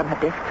better from a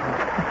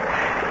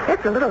distance.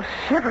 It's a little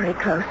shivery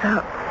close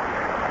up.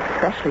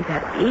 Especially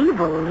that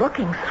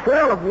evil-looking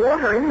swirl of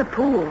water in the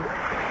pool.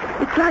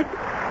 It's like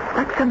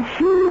some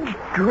huge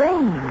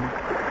drain.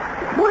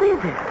 What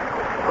is it?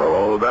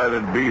 Oh,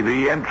 that'd be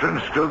the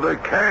entrance to the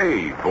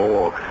cave,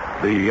 or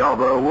the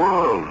other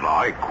world,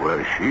 like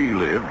where she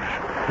lives.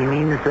 He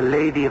means the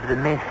Lady of the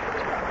Mist.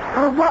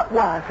 Well, what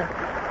was it?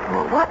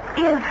 Well, what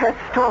is her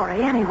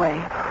story,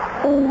 anyway?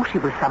 Oh, she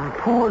was some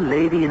poor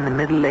lady in the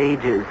Middle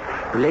Ages.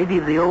 The lady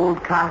of the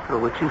old castle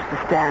which used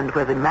to stand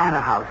where the manor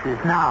house is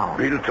now.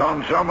 Built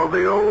on some of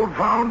the old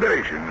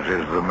foundations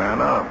is the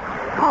manor.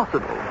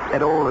 Possible.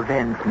 At all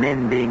events,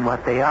 men being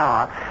what they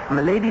are,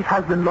 my lady's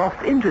husband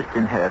lost interest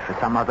in her for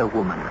some other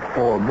woman,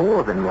 or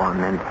more than one,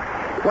 and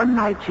one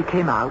night she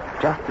came out,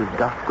 just as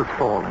dusk was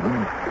falling,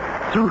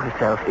 and threw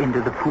herself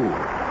into the pool.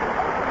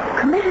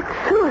 Committed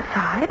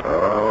suicide?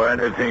 Oh,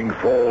 anything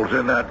falls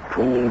in that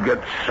pool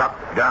gets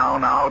sucked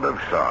down out of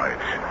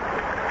sight.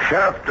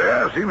 shaft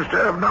there seems to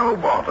have no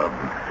bottom.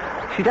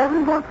 She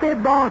doesn't want their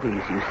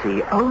bodies, you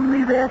see,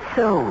 only their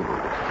souls.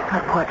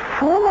 But what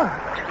for?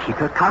 To keep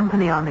her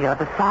company on the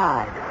other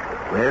side,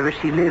 wherever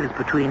she lives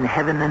between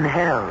heaven and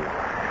hell.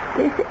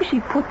 They say she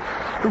puts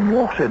the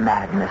water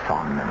madness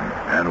on them.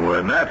 And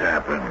when that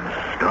happens,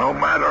 no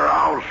matter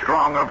how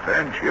strong a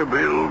fence you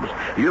build,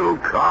 you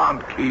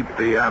can't keep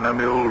the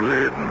animals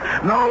in.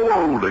 No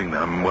holding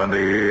them when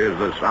they hear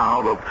the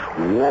sound of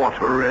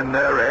water in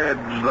their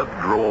heads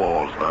that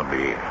draws them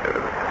here.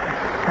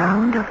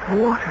 Sound of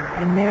water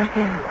in their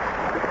heads.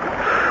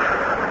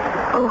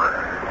 Oh,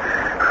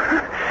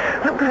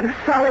 I'm kind of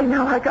sorry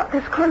now I got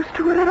this close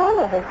to it at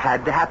all.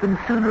 Had to happen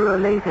sooner or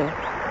later.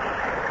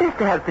 Best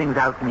to have things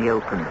out in the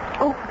open.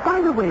 Oh,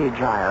 by the way,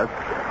 Giles,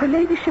 her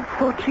ladyship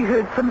thought she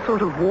heard some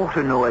sort of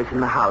water noise in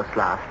the house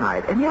last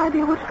night. Any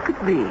idea what it could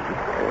be?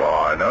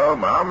 Why, no,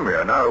 Mum.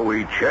 You know,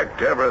 we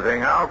checked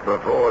everything out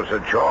before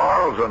Sir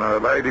Charles and her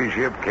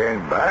ladyship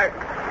came back.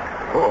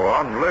 Oh,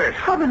 unless...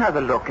 Have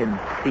another look and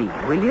see,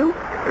 will you?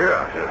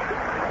 Yes.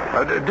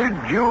 Did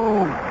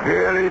you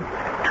hear it,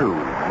 too,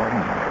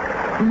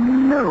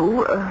 Mum?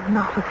 No,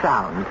 not a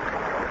sound.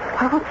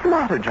 What's the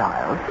matter,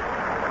 Giles?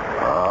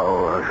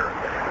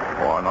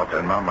 Why not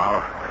then, Mum?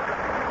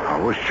 I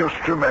was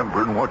just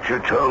remembering what you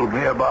told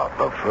me about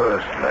the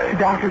First Lady.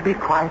 That'll be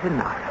quite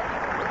enough.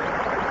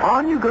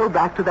 On you go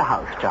back to the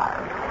house,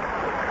 Giles.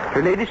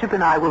 Her ladyship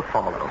and I will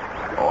follow.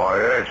 Oh,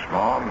 yes,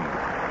 Mum.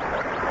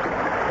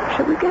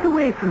 Shall we get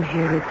away from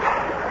here? It's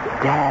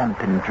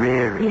damp and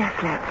dreary. Yes,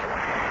 let's.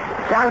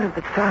 It's out of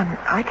the sun.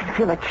 I can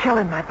feel a chill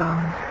in my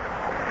bones.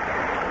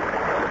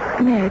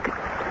 Meg,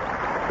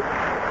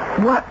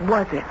 what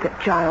was it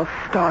that Giles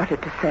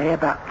started to say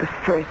about the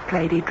First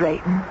Lady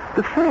Drayton?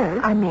 The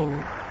first? I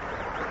mean,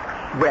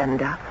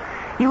 Brenda.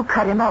 You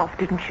cut him off,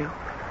 didn't you?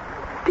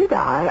 Did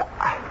I?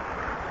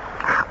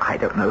 I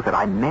don't know that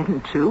I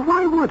meant to.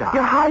 Why would I?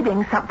 You're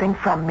hiding something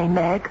from me,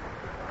 Meg.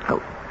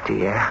 Oh,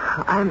 dear.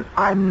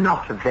 I'm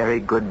not a very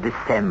good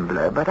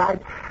dissembler, but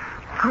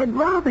I'd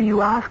rather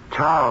you ask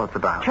Charles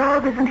about it.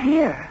 Charles isn't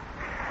here.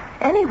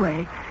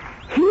 Anyway,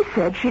 he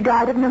said she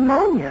died of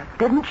pneumonia,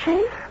 didn't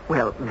she?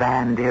 Well,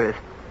 Van, dearest,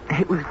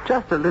 it was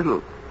just a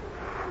little,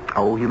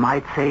 you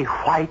might say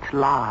white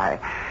lie.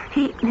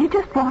 He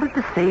just wanted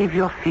to save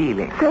your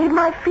feelings. Save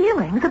my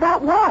feelings?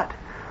 About what?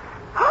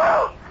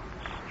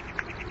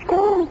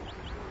 Oh,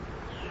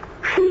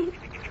 she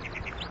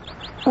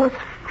was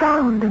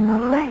found in the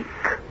lake.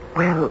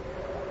 Well,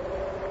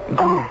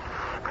 yes.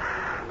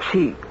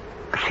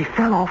 She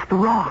fell off the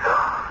rock.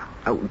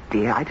 Oh,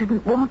 dear, I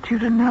didn't want you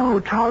to know.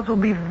 Charles will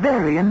be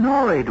very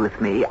annoyed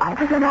with me. It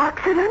was an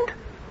accident?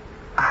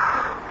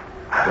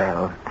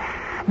 Well,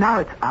 now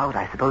it's out,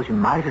 I suppose you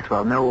might as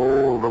well know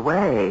all the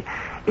way.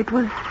 It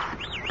was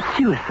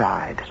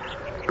suicide.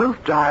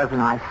 Both Giles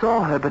and I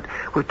saw her, but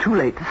were too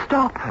late to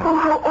stop her. Oh,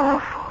 how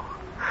awful.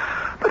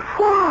 But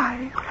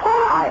why?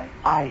 Why?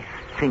 I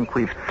think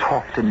we've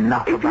talked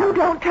enough about it. If you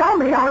don't tell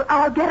me,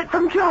 I'll get it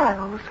from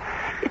Giles.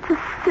 It's a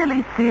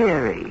silly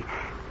theory.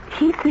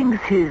 He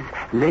thinks his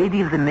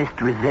Lady of the Mist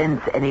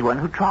resents anyone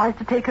who tries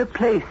to take her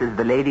place as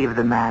the Lady of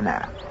the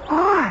Manor.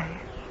 Why?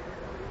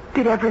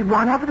 Did every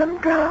one of them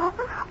drown?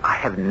 I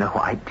have no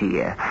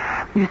idea.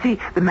 You see,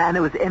 the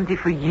manor was empty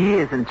for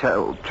years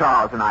until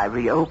Charles and I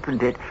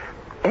reopened it.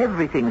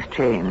 Everything's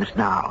changed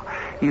now.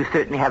 You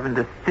certainly haven't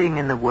a thing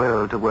in the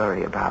world to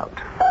worry about.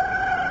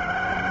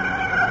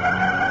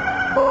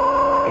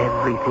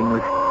 Everything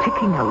was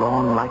ticking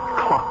along like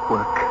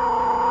clockwork.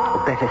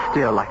 Or better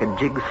still, like a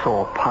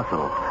jigsaw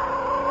puzzle.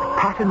 The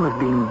pattern was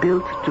being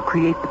built to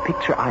create the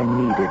picture I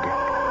needed.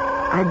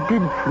 I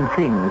did some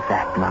things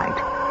that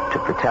night.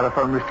 Took the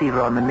telephone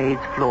receiver on the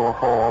maid's floor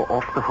hall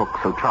off the hook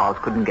so Charles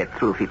couldn't get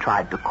through if he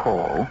tried to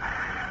call.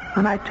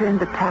 When I turned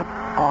the tap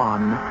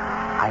on,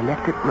 I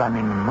left it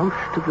running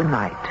most of the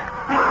night.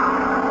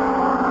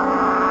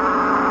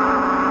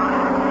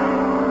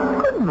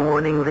 Good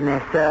morning,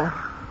 Vanessa.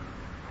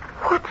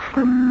 What's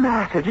the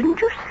matter? Didn't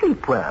you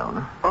sleep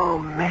well? Oh,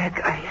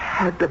 Meg, I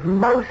had the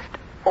most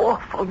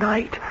awful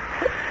night.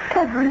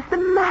 Whatever is the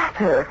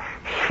matter?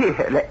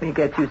 Here, let me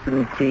get you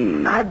some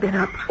tea. I've been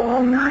up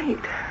all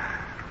night.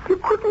 You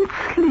couldn't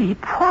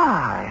sleep.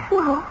 Why?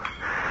 Well,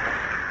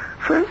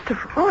 first of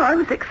all, I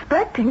was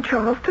expecting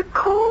Charles to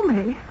call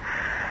me.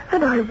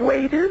 And I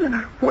waited and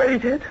I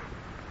waited.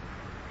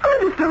 I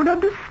just don't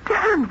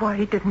understand why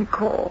he didn't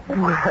call.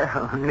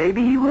 Well,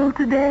 maybe he will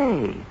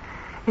today.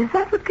 Is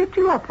that what kept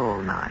you up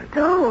all night?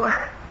 No.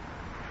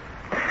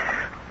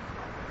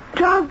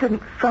 Charles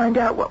didn't find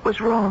out what was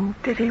wrong,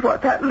 did he?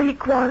 What that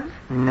leak was?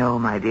 No,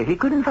 my dear. He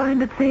couldn't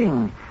find a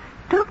thing.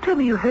 Don't tell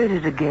me you heard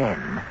it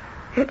again.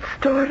 It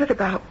started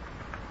about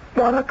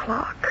 1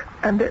 o'clock,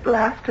 and it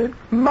lasted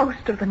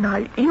most of the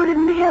night. You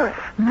didn't hear it?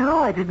 No,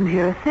 I didn't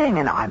hear a thing,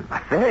 and I'm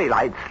a very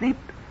light sleep.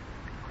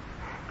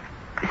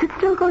 Is it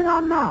still going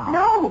on now?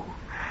 No.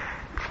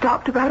 It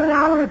stopped about an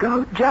hour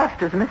ago,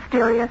 just as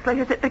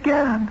mysteriously as it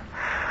began.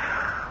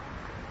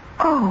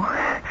 Oh,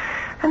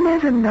 and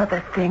there's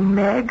another thing,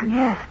 Meg.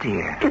 Yes,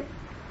 dear.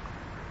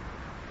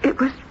 It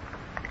was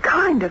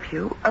kind of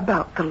you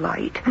about the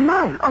light.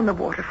 Light? On the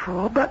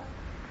waterfall, but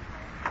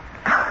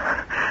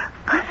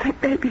I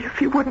think maybe if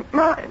you wouldn't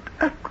mind,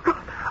 I'd rather...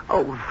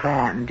 Oh,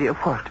 Van, dear,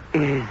 what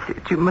is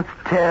it? You must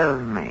tell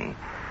me.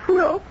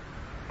 Well,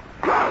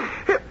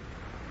 I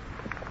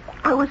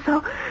was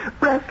so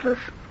restless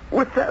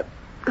with that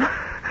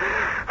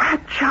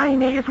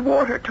Chinese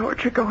water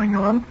torture going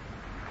on.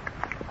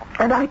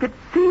 And I could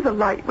see the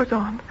light was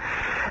on.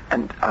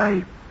 And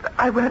I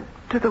went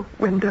to the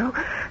window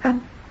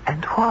and...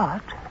 And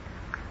what?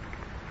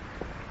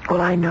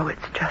 Well, I know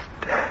it's just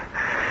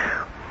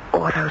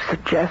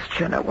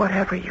autosuggestion or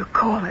whatever you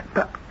call it,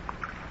 but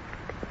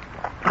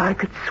I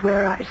could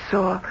swear I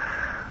saw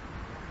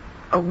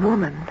a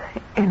woman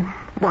in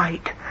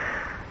white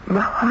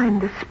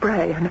behind the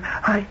spray, and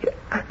I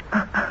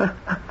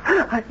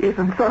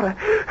even thought I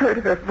heard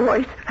her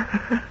voice.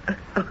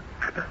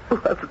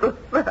 What's the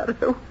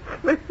matter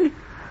with me?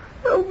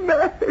 Oh,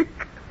 Meg.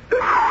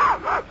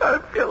 I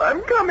feel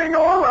I'm coming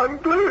all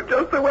unglued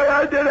just the way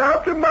I did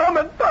after Mom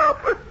and Pop.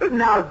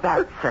 Now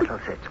that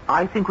settles it.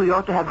 I think we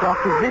ought to have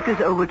Dr. Vickers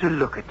over to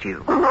look at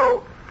you.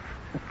 Oh,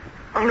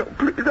 no,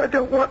 please, I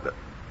don't want to.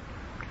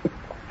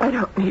 I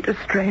don't need a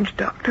strange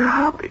doctor.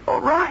 I'll be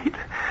all right.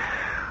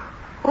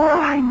 All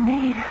I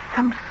need is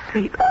some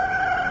sleep.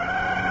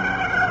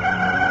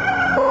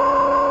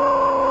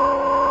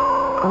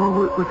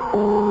 Oh, it was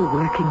all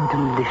working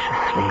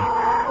deliciously.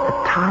 The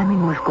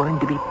timing was going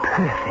to be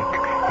perfect,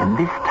 and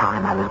this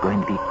time I was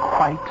going to be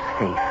quite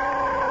safe.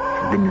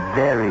 It had been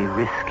very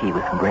risky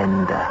with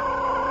Brenda.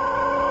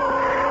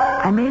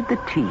 I made the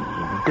tea,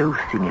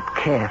 dosing it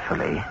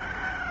carefully,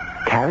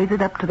 carried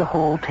it up to the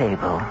hall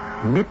table,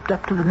 nipped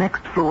up to the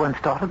next floor and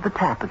started the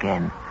tap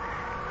again,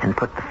 and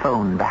put the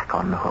phone back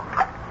on the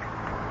hook.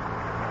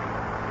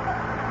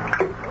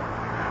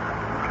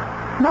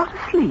 Not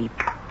asleep.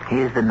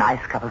 Here's the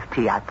nice cup of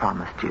tea I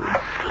promised you.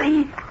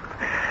 Sleep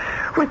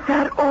with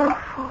that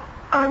awful,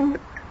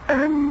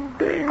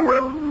 unending,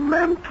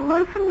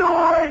 relentless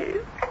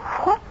noise.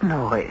 What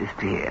noise,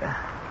 dear?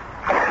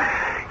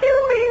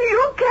 You mean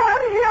you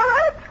can't hear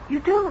it? You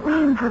don't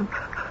mean the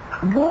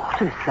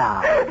water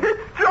sound?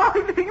 It's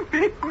driving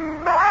me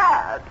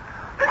mad.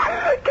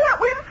 Can't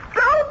we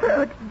stop it?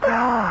 But,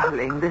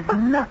 darling, there's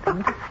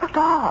nothing to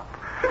stop.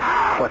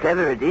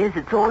 Whatever it is,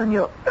 it's all in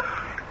your...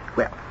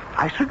 Well,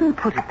 I shouldn't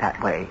put it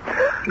that way.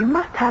 You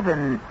must have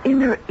an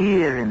inner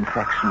ear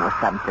infection or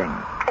something.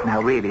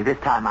 Now, really, this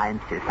time I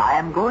insist. I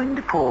am going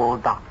to call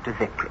Dr.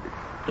 Vickers.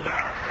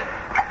 Yes.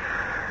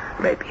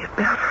 Maybe it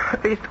better.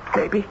 At least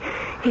maybe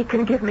he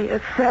can give me a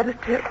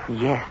sedative.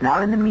 Yes. Now,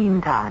 in the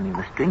meantime, you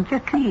must drink your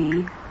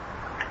tea.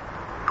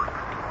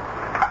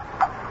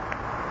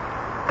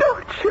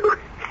 Don't you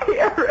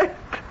hear it?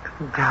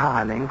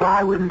 Darling,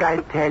 why wouldn't I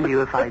tell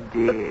you if I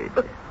did?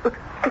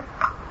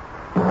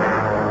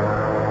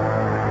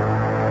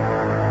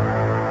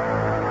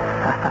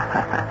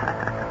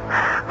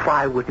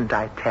 Why wouldn't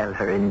I tell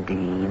her,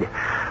 indeed?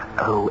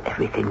 Oh,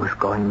 everything was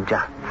going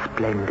just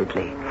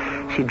splendidly.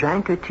 She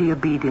drank her tea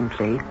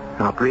obediently,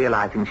 not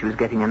realizing she was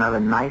getting another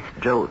nice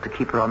jolt to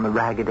keep her on the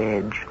ragged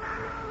edge.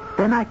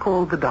 Then I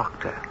called the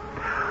doctor.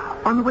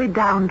 On the way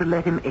down to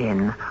let him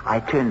in, I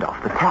turned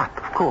off the tap,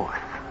 of course.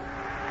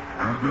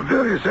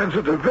 Very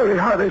sensitive, very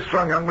highly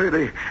strung young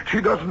lady.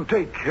 She doesn't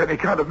take any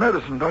kind of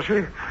medicine, does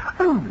she?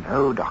 Oh,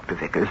 no, Dr.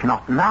 Vickers,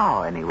 not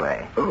now,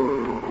 anyway.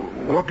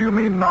 What do you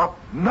mean, not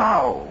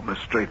now, Miss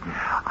Strayton?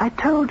 I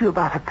told you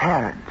about her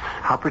parents,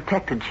 how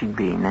protected she'd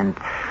been, and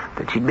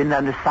that she'd been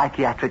under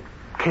psychiatric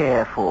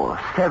care for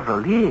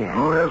several years.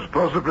 Oh, yes,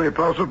 possibly.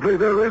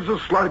 There is a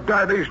slight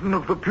dilation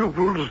of the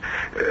pupils,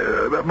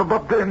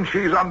 but then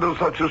she's under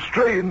such a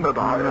strain that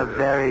I'm a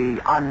very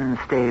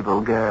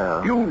unstable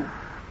girl.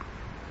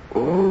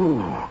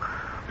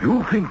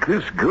 You think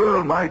this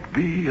girl might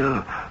be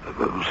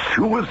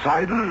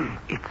suicidal?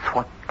 It's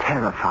what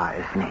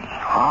terrifies me.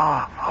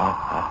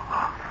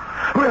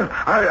 Well,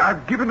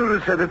 I've given her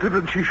a sedative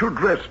and she should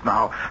rest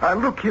now. I'll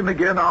look in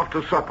again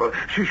after supper.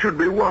 She should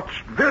be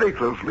watched very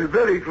closely,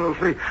 very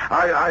closely.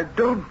 I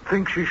don't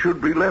think she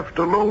should be left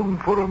alone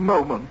for a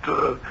moment,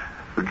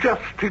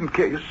 just in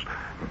case.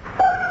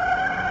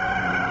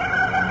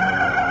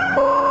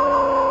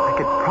 I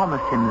could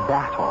promise him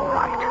that, all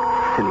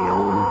right, silly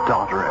old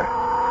dodderer.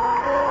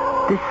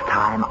 This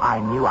time I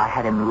knew I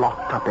had him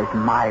locked up as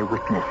my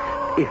witness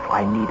if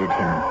I needed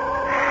him.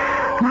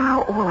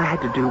 Now all I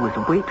had to do was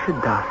wait for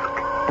dusk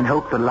and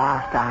hope the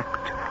last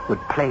act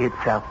would play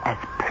itself as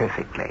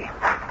perfectly.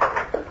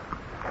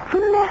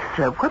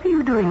 Vanessa, what are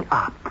you doing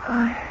up?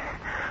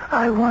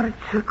 I wanted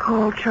to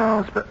call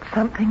Charles, but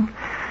something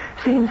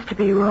seems to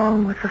be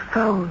wrong with the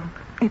phone.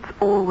 It's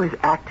always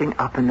acting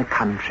up in the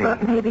country.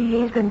 But maybe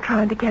he's been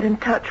trying to get in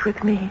touch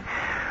with me.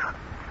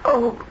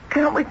 Oh,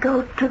 can't we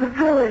go to the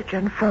village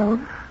and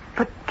phone?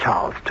 But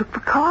Charles took the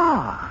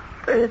car.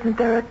 Isn't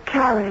there a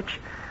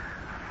carriage?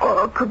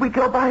 Or could we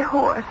go by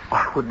horse?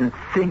 I wouldn't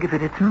think of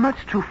it. It's much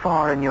too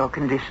far in your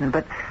condition,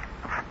 but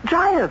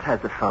Giles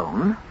has a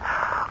phone.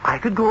 I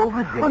could go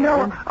over there. Oh,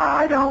 no,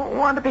 I don't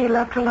want to be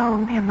left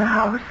alone in the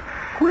house.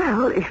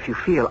 Well, if you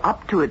feel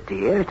up to it,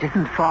 dear, it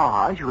isn't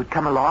far. You would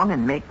come along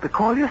and make the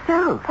call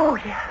yourself. Oh,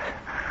 yes.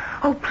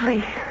 Oh,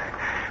 please.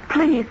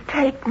 Please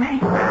take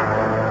me.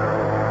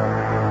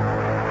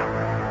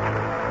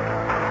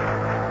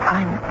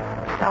 I'm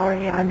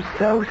sorry I'm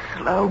so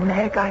slow,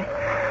 Meg.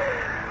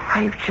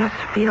 I just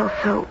feel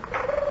so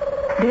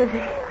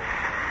dizzy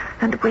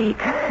and weak.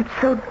 It's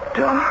so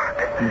dark.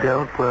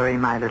 Don't worry,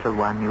 my little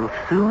one. You'll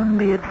soon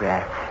be at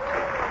rest.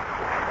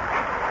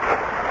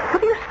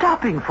 What are you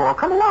stopping for?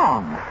 Come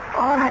along.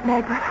 All right,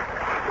 Meg, but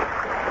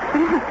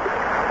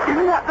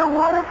isn't that the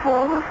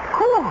waterfall? Of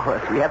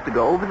course. We have to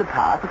go over the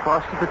path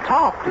across to the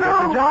top to get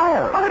to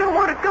Giles. I don't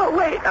want to go.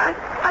 Wait,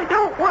 I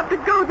don't want to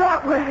go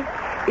that way.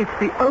 It's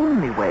the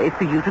only way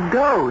for you to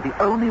go. The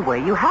only way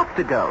you have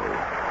to go.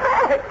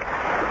 Meg,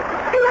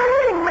 you're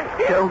hurting me.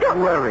 Don't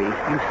worry.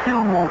 You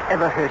soon won't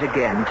ever hurt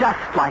again. Just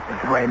like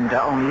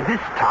Brenda, only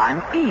this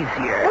time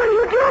easier. What are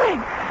you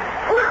doing?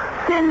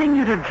 Sending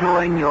you to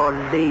join your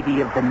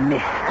Lady of the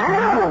Mist.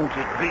 Won't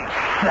it be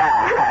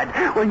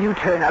sad when you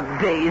turn up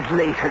days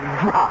later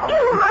drunk?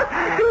 You must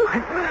be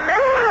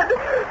mad.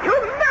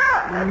 You're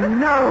mad.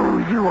 No,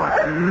 you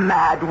are the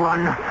mad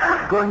one.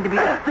 Going to be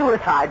a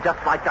suicide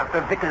just like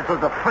Dr. Vickers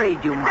was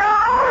afraid you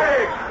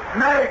might.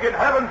 Meg, in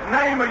heaven's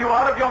name, are you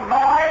out of your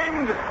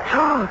mind?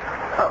 Charles,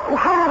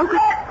 how?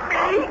 Let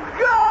me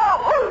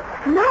go.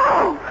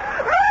 No!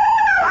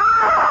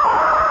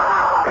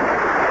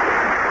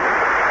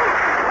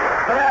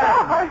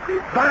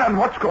 Van,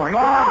 what's going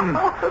on?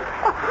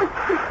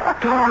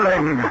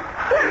 Darling.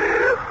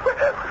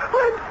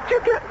 When did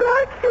you get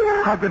back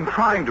here? I've been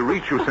trying to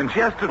reach you since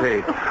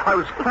yesterday. I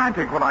was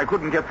frantic when I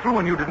couldn't get through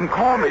and you didn't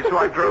call me, so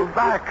I drove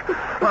back.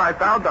 When I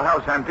found the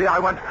house empty, I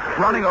went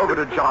running over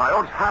to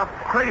Giles, half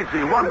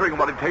crazy, wondering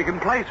what had taken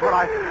place.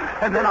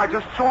 And then I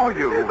just saw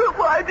you. But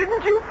why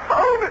didn't you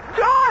phone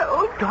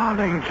Giles?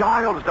 Darling,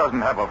 Giles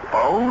doesn't have a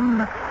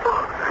phone.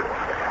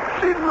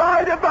 She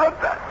lied about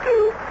that,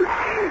 too.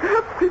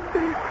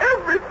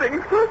 Everything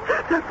must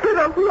have been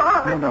a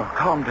lie. No,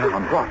 calm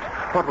down.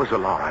 What was a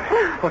lie?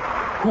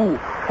 Who?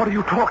 What are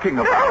you talking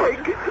about?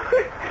 Meg!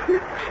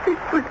 She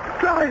was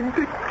trying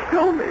to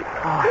kill me.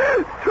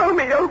 Throw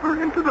me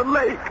over into the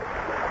lake.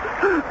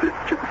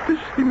 Just as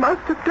she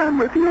must have done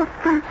with your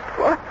first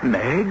wife.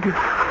 Meg?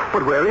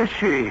 But where is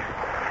she?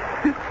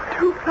 It's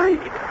too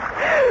late.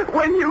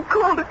 When you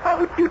called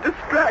out, you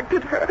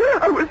distracted her.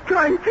 I was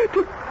trying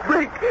to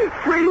break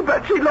free,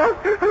 but she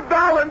lost her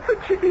balance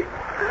and she...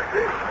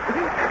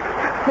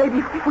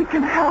 Maybe we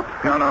can help.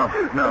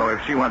 No.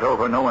 If she went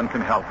over, no one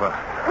can help her.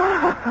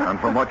 And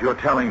from what you're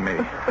telling me,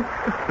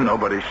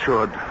 nobody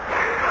should.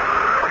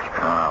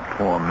 Ah,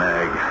 poor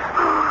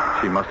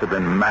Meg. She must have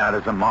been mad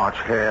as a March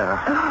hare.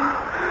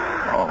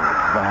 Oh,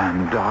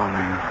 Van,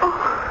 darling.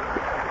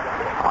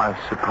 I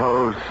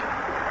suppose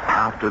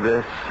after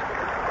this,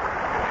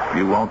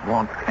 you won't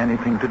want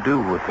anything to do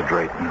with the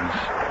Draytons.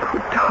 Oh,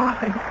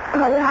 darling,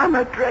 I am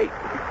a Drayton.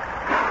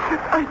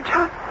 I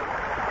just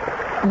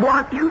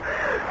want you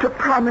to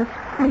promise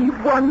me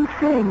one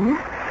thing.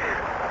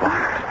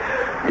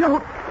 What?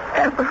 Don't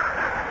ever,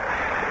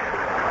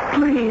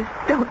 please,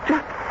 don't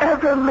just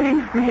ever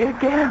leave me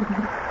again.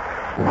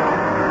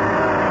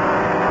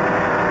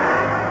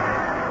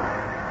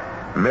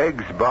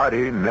 Meg's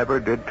body never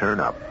did turn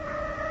up.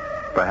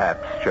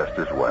 Perhaps just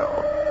as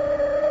well.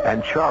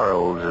 And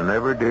Charles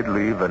never did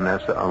leave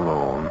Vanessa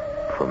alone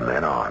from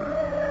then on.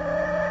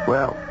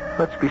 Well,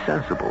 let's be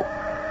sensible.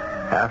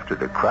 After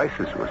the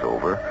crisis was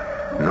over,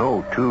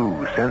 no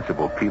two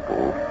sensible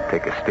people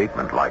take a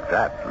statement like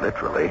that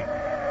literally.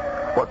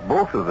 What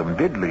both of them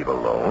did leave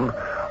alone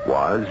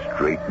was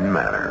Drayton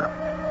Manor.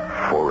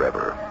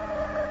 Forever.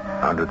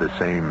 Under the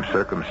same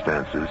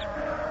circumstances,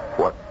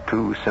 what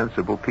two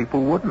sensible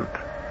people wouldn't?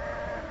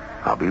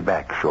 I'll be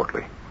back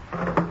shortly.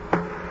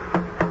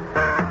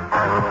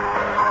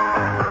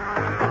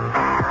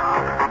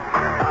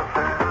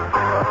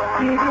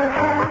 Give your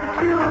head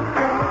to a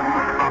friend.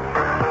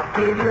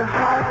 Give your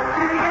heart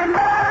to your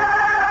love.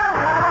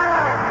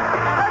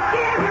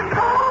 Give your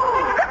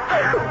soul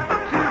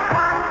to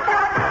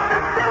contact. The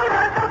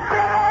sooner the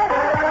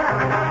better.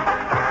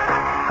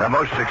 The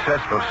most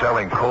successful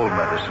selling cold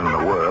medicine in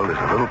the world is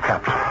a little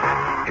capsule.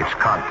 It's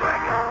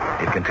Contact.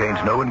 It contains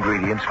no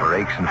ingredients for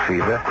aches and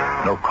fever,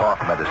 no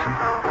cough medicine,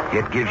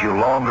 yet gives you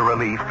longer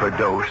relief per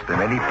dose than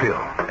any pill,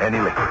 any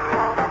liquid.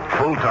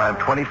 Full-time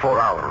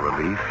 24-hour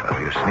relief of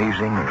your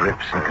sneezing,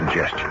 drips, and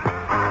congestion.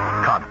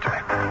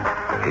 Contact.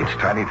 Its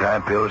tiny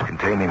time pills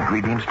contain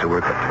ingredients to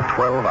work up to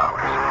 12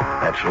 hours.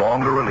 That's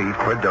longer relief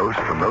per dose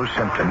from those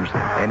symptoms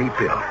than any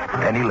pill,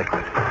 any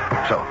liquid.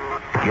 So,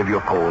 give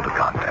your cold to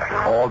Contact.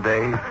 All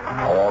day,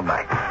 all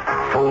night.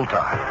 Full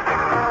time.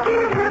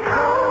 Give your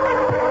cold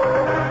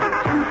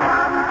to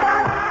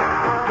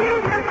contact.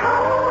 Give your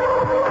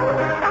cold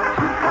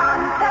to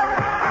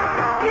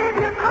contact. Give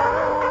your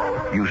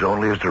cold. Use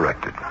only as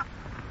directed.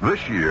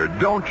 This year,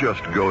 don't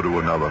just go to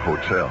another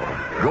hotel.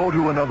 Go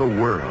to another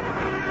world.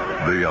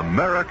 The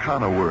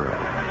Americana World.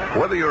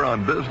 Whether you're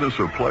on business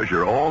or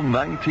pleasure, all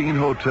 19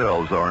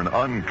 hotels are an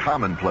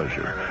uncommon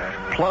pleasure.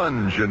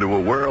 Plunge into a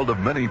world of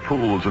many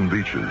pools and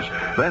beaches.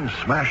 Then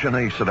smash an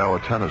ace at our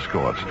tennis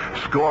courts.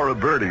 Score a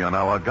birdie on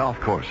our golf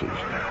courses.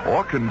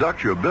 Or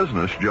conduct your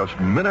business just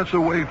minutes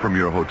away from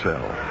your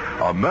hotel.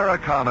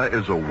 Americana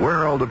is a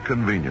world of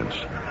convenience.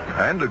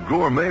 And a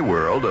gourmet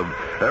world of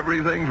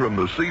everything from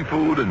the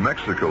seafood in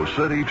Mexico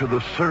City to the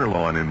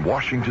sirloin in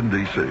Washington,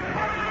 D.C.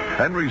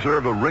 And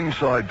reserve a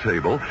ringside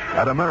table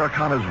at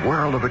Americana's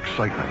World of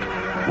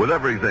Excitement. With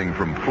everything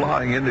from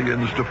flying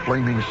Indians to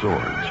flaming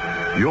swords.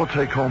 You'll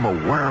take home a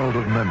world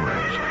of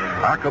memories.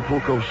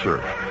 Acapulco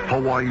surf,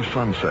 Hawaii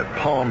sunset,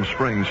 Palm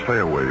Springs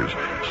fairways,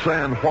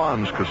 San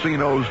Juan's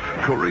casinos,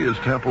 Korea's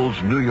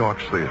temples, New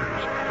York's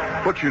theaters.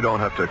 But you don't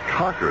have to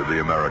conquer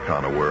the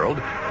Americana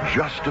world,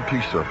 just a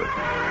piece of it.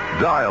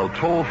 Dial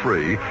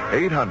toll-free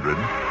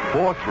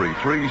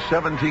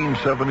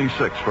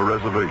 800-433-1776 for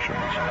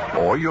reservations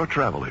or your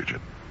travel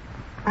agent.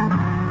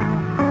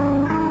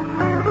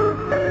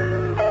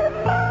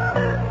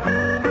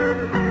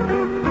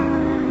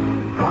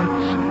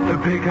 What's the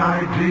big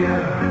idea?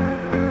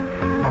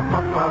 The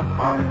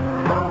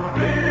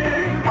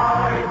big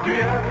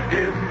idea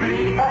is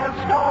the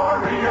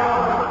Astoria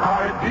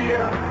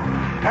idea.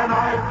 An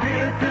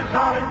idea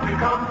designed to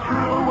come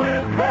through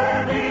with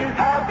many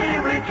happy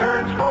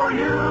returns for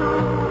you.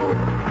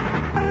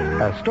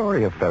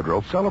 Astoria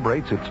Federal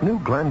celebrates its new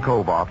Glen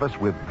Cove office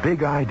with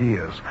big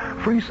ideas.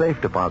 Free safe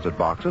deposit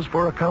boxes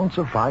for accounts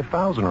of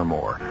 $5,000 or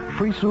more.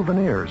 Free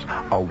souvenirs.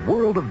 A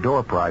world of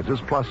door prizes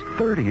plus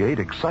 38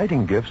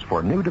 exciting gifts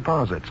for new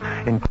deposits.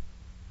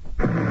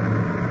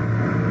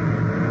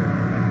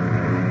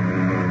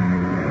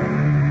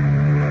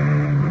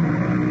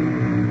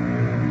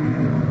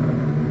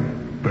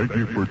 Thank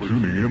you for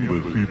tuning in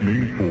this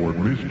evening for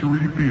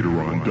Mystery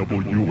Theater on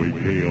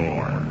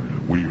WAKR.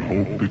 We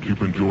hope that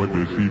you've enjoyed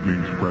this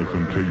evening's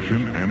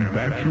presentation and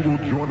that you will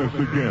join us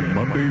again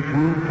Monday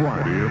through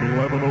Friday at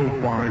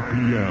 11:05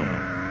 p.m.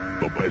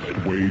 The best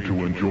way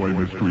to enjoy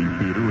Mystery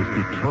Theater is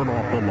to turn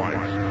off the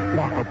lights,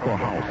 lock up the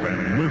house,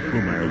 and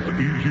listen as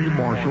E.G.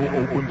 Marshall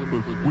opens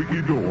the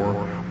squeaky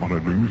door on a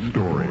new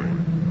story.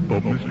 The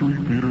Mystery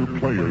Theater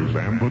players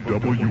and the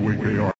WAKR